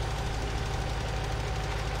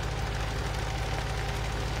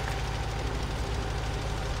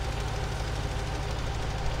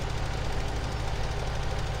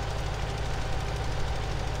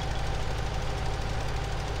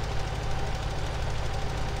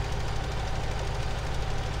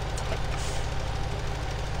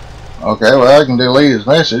 Okay, well, I can delete his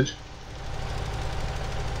message.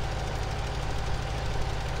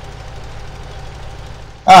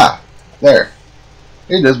 Ah, there.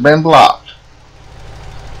 It has been blocked.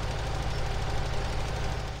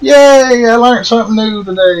 Yay, I learned something new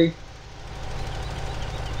today.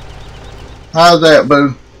 How's that,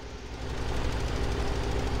 Boo?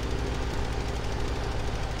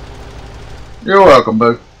 You're welcome,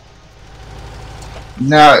 Boo.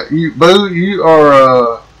 Now, Boo, you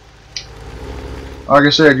are, like I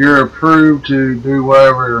said, you're approved to do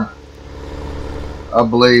whatever. I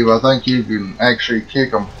believe. I think you can actually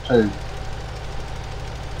kick them too.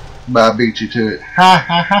 But I beat you to it. Ha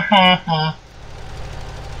ha ha ha ha.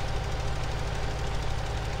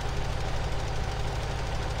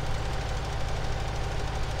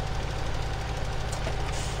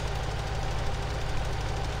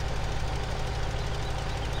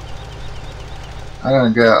 I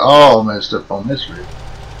done got all messed up on this rig.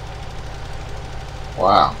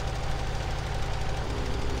 Wow.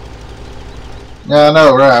 Yeah, I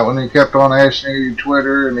know, right? When he kept on asking you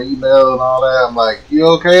Twitter and email and all that, I'm like, you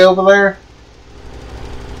okay over there?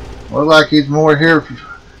 Looks like he's more here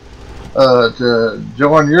to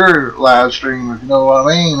join your live stream, if you know what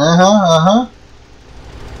I mean.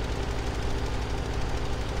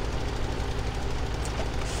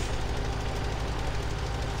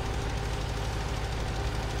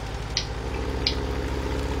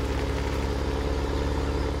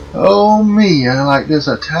 Oh me, I like this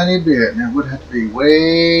a tiny bit, and it would have to be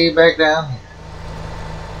way back down here.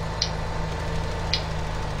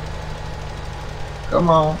 Come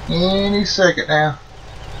on, any second now.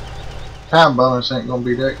 Time bonus ain't gonna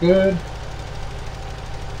be that good.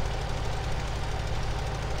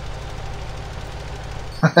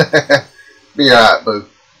 Be alright, Boo.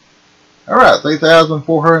 Alright,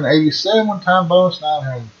 3,487, time bonus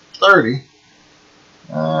 930.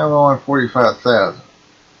 I'm only 45,000.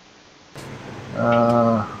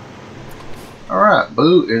 Alright,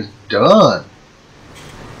 Boo is done.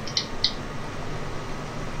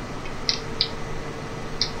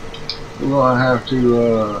 We're going to have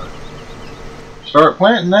to start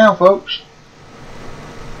planting now, folks.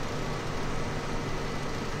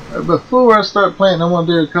 Before I start planting, I'm going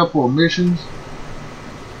to do a couple of missions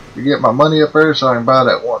to get my money up there so I can buy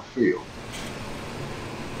that one field.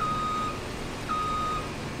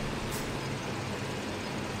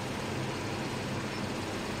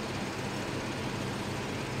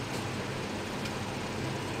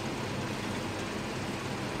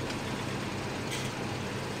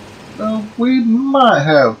 So we might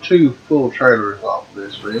have 2 full trailers off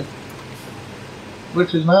this field,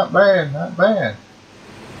 which is not bad, not bad.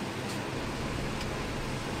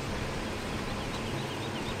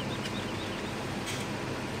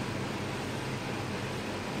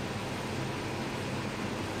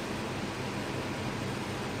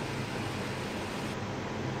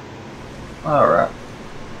 Alright.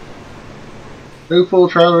 2 full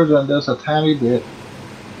trailers and just a tiny bit.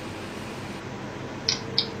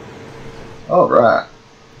 Alright.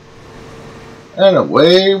 And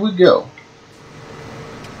away we go.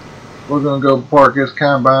 We're going to go park this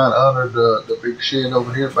combine under the big shed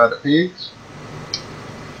over here by the pigs,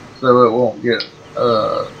 so it won't get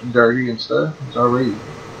dirty and stuff. It's already a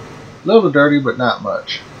little dirty, but not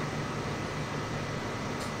much.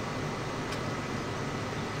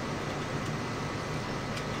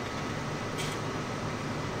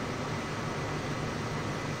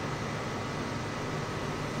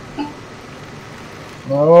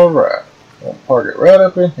 Alright, we'll park it right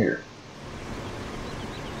up in here.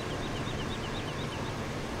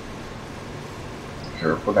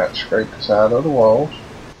 Careful not to scrape the side of the walls.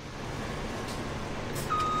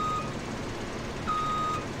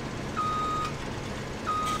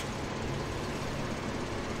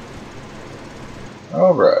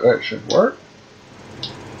 Alright, that should work.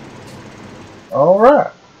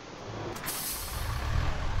 Alright.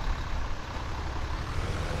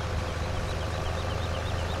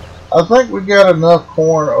 I think we got enough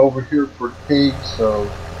corn over here for pigs, so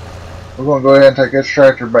we're going to go ahead and take this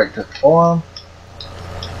tractor back to the farm.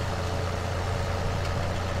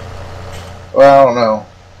 Well, I don't know.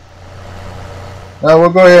 Now we'll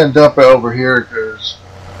go ahead and dump it over here because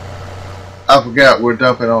I forgot we're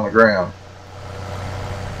dumping on the ground.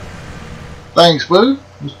 Thanks, Boo.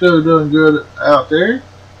 You're still doing good out there.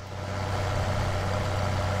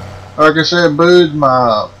 Like I said, Boo's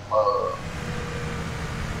my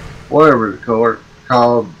whatever it's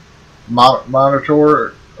called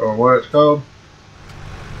monitor or what it's called.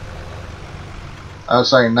 I was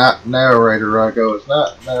saying not narrator. I go, it's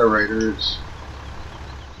not narrator. It's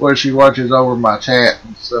where she watches over my chat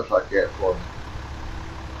and stuff like that for me.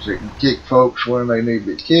 So you can kick folks when they need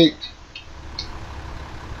to be kicked.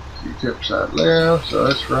 Tip side left, so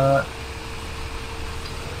that's right.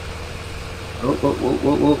 Oh, whoa, whoa,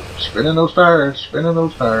 whoa, whoa. Spinning those tires, spinning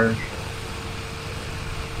those tires.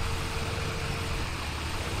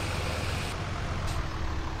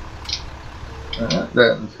 Alright,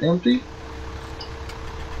 that's empty.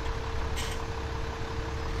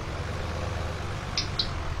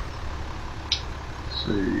 Let's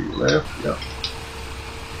see, left, yep.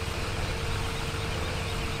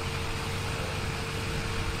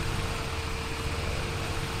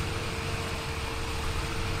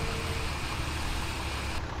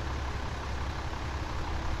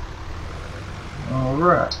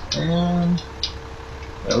 Alright, and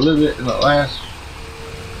a little bit in the last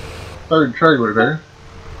third trailer there.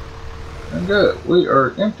 And good, we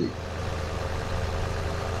are empty.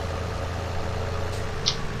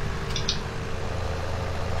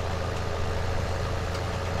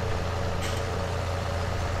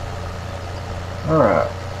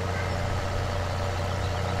 Alright.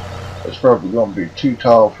 It's probably going to be too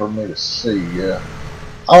tall for me to see, yeah.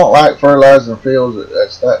 I don't like fertilizing fields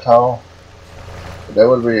that's that tall. But that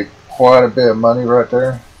would be quite a bit of money right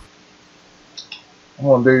there. I'm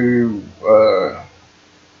going to do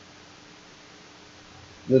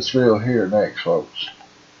this field here next, folks.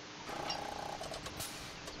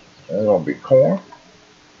 That's going to be corn.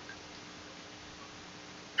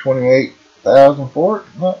 28,000 for it.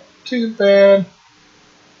 Not too bad.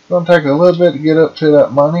 It's going to take a little bit to get up to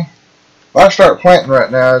that money. If I start planting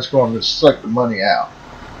right now, it's going to suck the money out.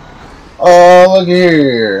 Oh, look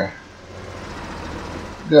here.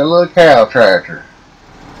 Got a little cow tractor.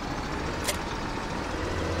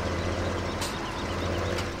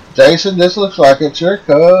 Jason, this looks like it's your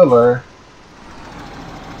color.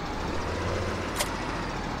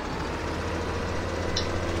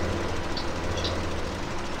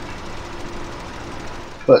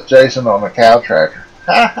 Put Jason on the cow tractor.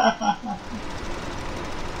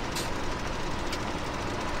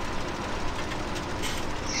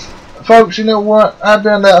 Folks, you know what? I've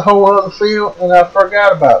done that whole other field and I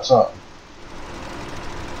forgot about something.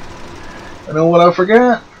 You know what I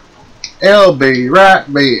forgot? LB,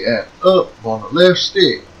 right B, and up on the left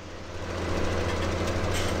stick.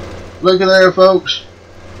 Look at there, folks.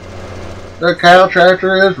 The cow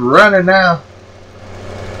tractor is running now.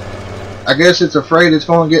 I guess it's afraid it's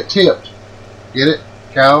going to get tipped. Get it?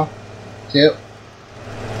 Cow? Tip?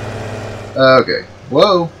 Okay.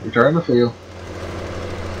 Whoa. Return the field.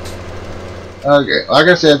 Okay. Like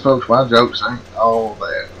I said, folks, my jokes ain't all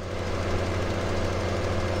that.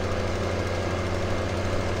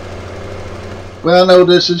 Well, I know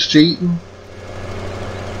this is cheating.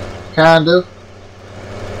 Kind of.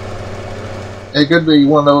 It could be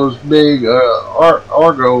one of those big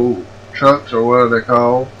Argo trucks or whatever they're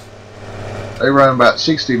called. They run about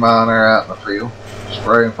 60 miles an hour out in the field,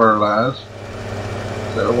 spray and fertilize.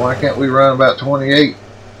 So why can't we run about 28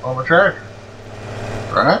 on the tractor?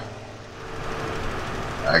 Right?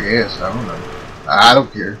 I guess, I don't know. I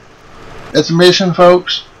don't care. It's a mission,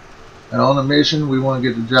 folks. And on the mission, we want to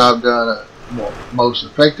get the job done most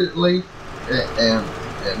effectively and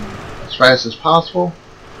as fast as possible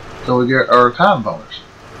so we get our time bonus.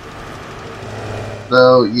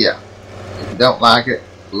 So, yeah. If you don't like it,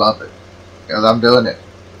 lump it. Because I'm doing it.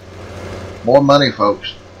 More money,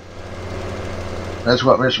 folks. That's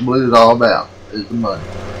what Mr. Blue is all about, is the money.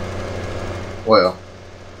 Well,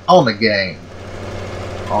 on the game.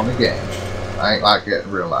 On the game. I ain't like that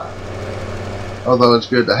in real life. Although it's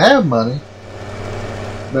good to have money,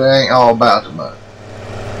 but it ain't all about the money.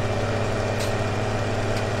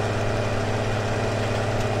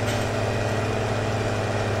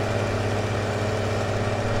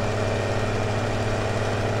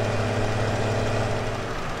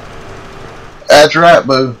 That's right,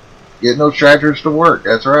 boo. Getting those tractors to work.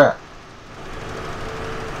 That's right.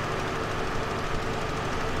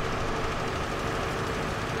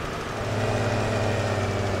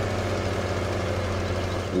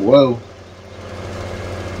 Whoa.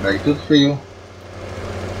 Back to the field.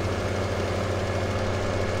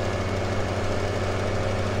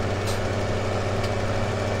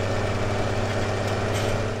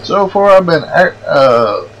 So far I've been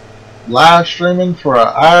live streaming for an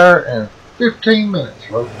hour and 15 minutes,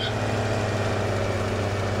 folks.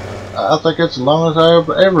 I think it's as long as I've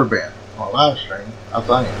ever been on live stream, I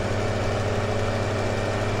think.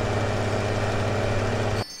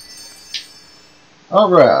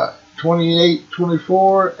 Alright,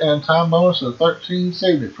 28.24 and time bonus of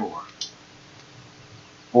 13.74.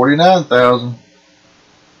 49,000.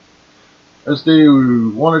 Let's do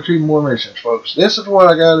 1 or 2 more missions, folks. This is what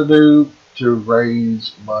I gotta do to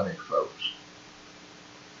raise money, folks.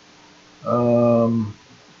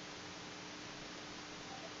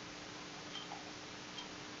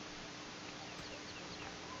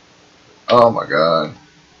 Oh my god.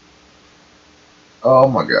 Oh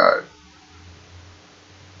my god.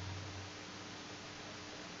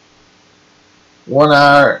 1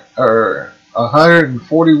 hour or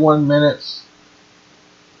 141 minutes.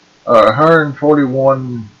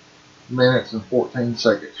 141 minutes and 14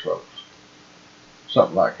 seconds, folks.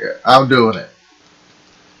 Something like that. I'm doing it.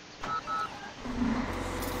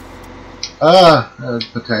 There's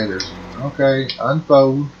potatoes. Okay,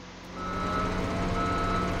 unfold.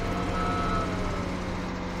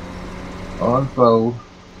 Unfold.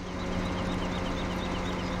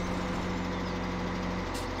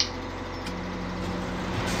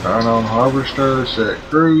 Turn on harvester, set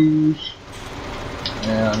cruise.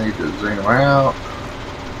 And I need to zoom out.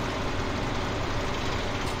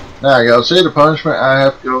 Now y'all see the punishment I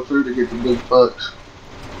have to go through to get the big bucks.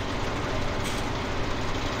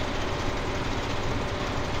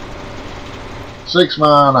 $6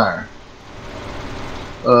 miles an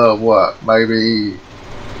hour. What? Maybe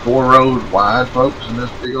 4 rows wide, folks, in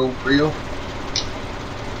this big old field.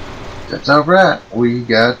 That's alright. We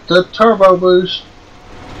got the turbo boost.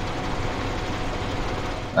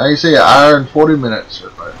 Now you see an hour and 40 minutes,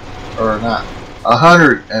 or not,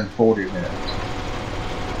 140 minutes.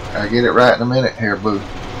 I get it right in a minute here, boo.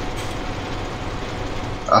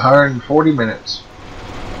 140 minutes.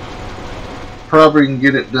 Probably can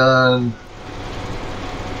get it done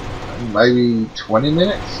maybe 20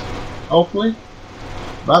 minutes, hopefully.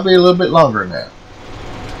 Might be a little bit longer than that.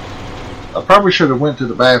 I probably should have went to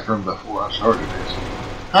the bathroom before I started this.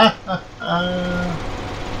 Ha ha ha.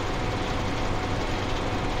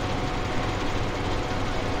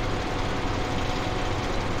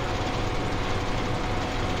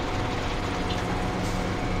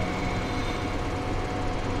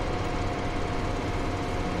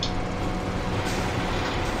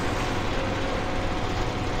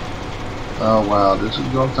 Oh wow, this is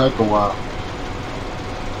going to take a while.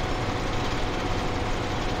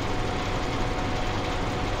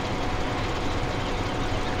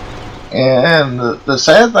 And the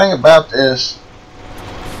sad thing about this,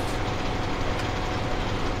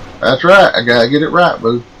 that's right, I gotta get it right,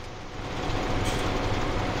 boo.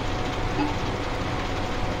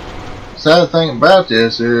 The sad thing about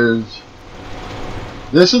this is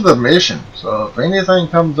the mission, so if anything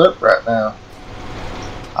comes up right now,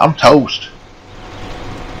 I'm toast.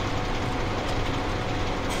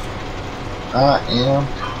 I am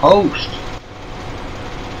toast.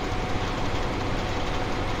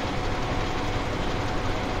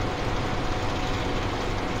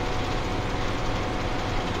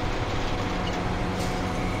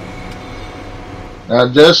 Now,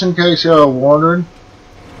 just in case y'all are wondering,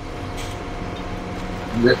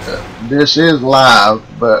 this is live,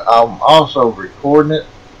 but I'm also recording it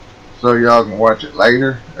so y'all can watch it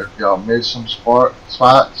later if y'all miss some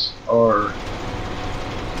spots, or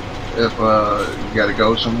if you got to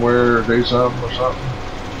go somewhere or do something or something.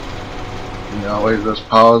 You can always just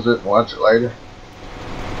pause it and watch it later.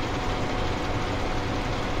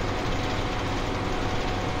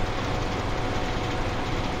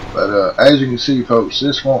 But as you can see, folks,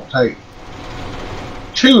 this won't take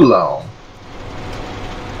too long.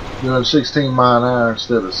 Doing 16 miles an hour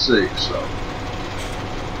instead of 6, so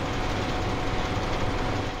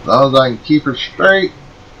as long as I can keep her straight,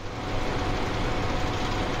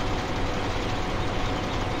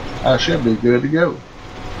 I should be good to go.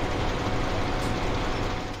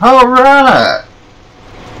 Alright!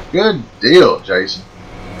 Good deal, Jason.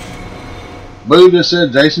 Boo just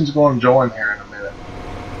said Jason's going to join here in a minute.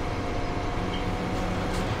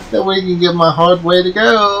 So we can get my hard way to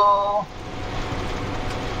go.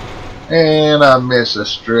 And I missed a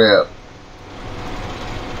strip.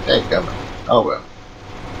 Hey, coming. Oh well.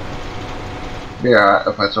 Be alright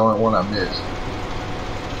if that's the only one I missed.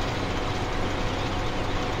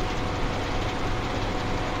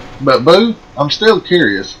 But Boo, I'm still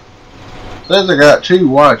curious. Says I got 2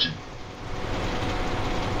 watching.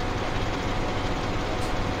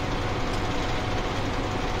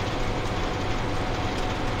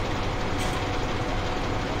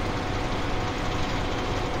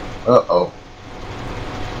 Uh-oh.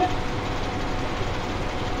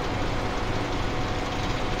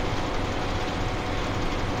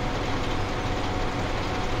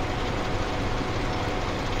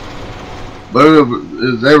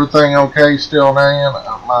 Boo, is everything okay still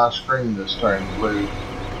now? My screen is turning blue.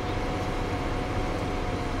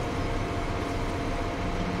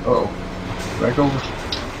 Uh-oh. Back over.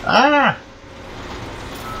 Ah!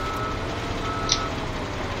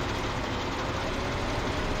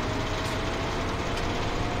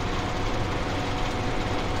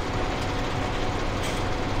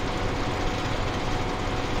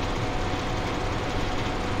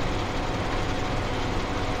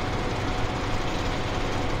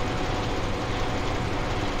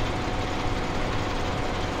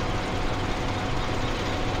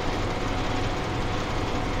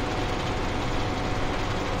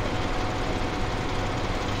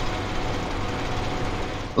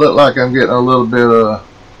 Look like I'm getting a little bit of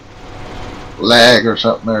lag or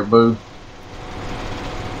something there, Boo.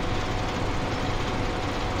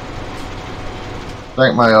 I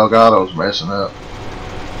think my Elgato's messing up.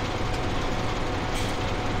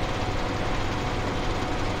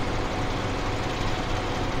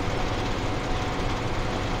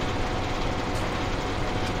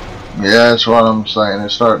 Yeah, that's what I'm saying.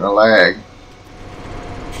 It's starting to lag.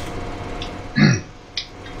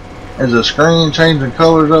 Is the screen changing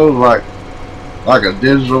colors though, like a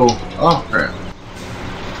digital? Oh crap!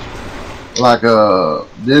 Like a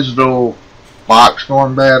digital box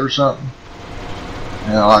going bad or something?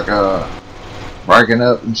 You know, like breaking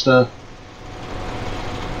up and stuff.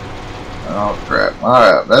 Oh crap! All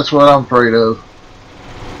right, that's what I'm afraid of,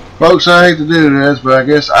 folks. I hate to do this, but I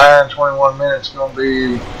guess Iron 21 minutes is gonna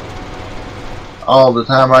be all the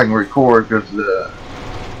time I can record because the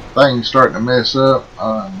thing's starting to mess up.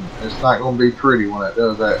 It's not going to be pretty when it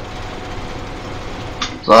does that.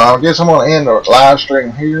 So I guess I'm going to end our live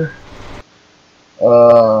stream here.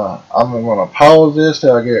 I'm going to pause this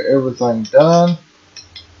till I get everything done.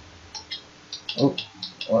 Oops,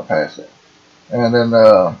 went past it. And then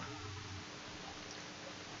I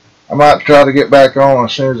might try to get back on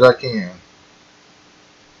as soon as I can.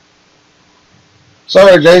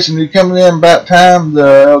 Sorry, Jason, you coming in about time.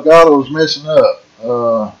 The Elgato's messing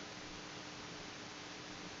up.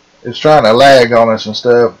 It's trying to lag on us and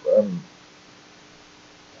stuff.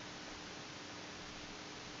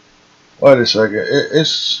 Wait a second.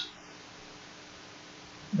 It's.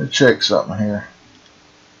 Let me check something here.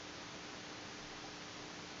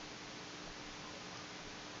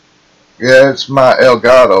 Yeah, it's my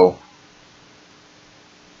Elgato.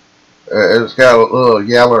 It's got a little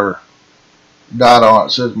yellow dot on it.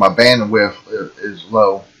 It says my bandwidth is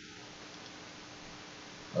low.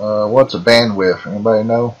 What's a bandwidth? Anybody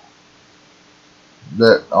know?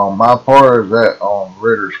 That on my part or is that on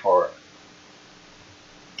Ritter's part?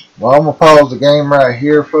 Well, I'm going to pause the game right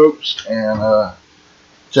here, folks, and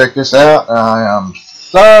check this out. I am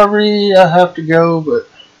sorry I have to go, but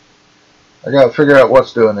I got to figure out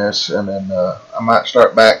what's doing this, and then I might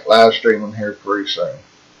start back live streaming here pretty soon.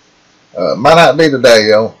 Might not be today,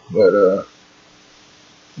 yo, but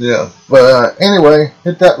yeah. But anyway,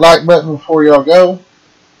 hit that like button before y'all go.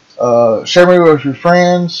 Share me with your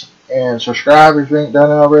friends. And subscribe if you ain't done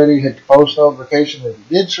it already. Hit the post notification if you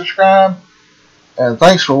did subscribe. And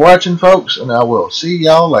thanks for watching, folks. And I will see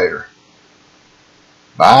y'all later.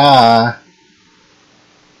 Bye.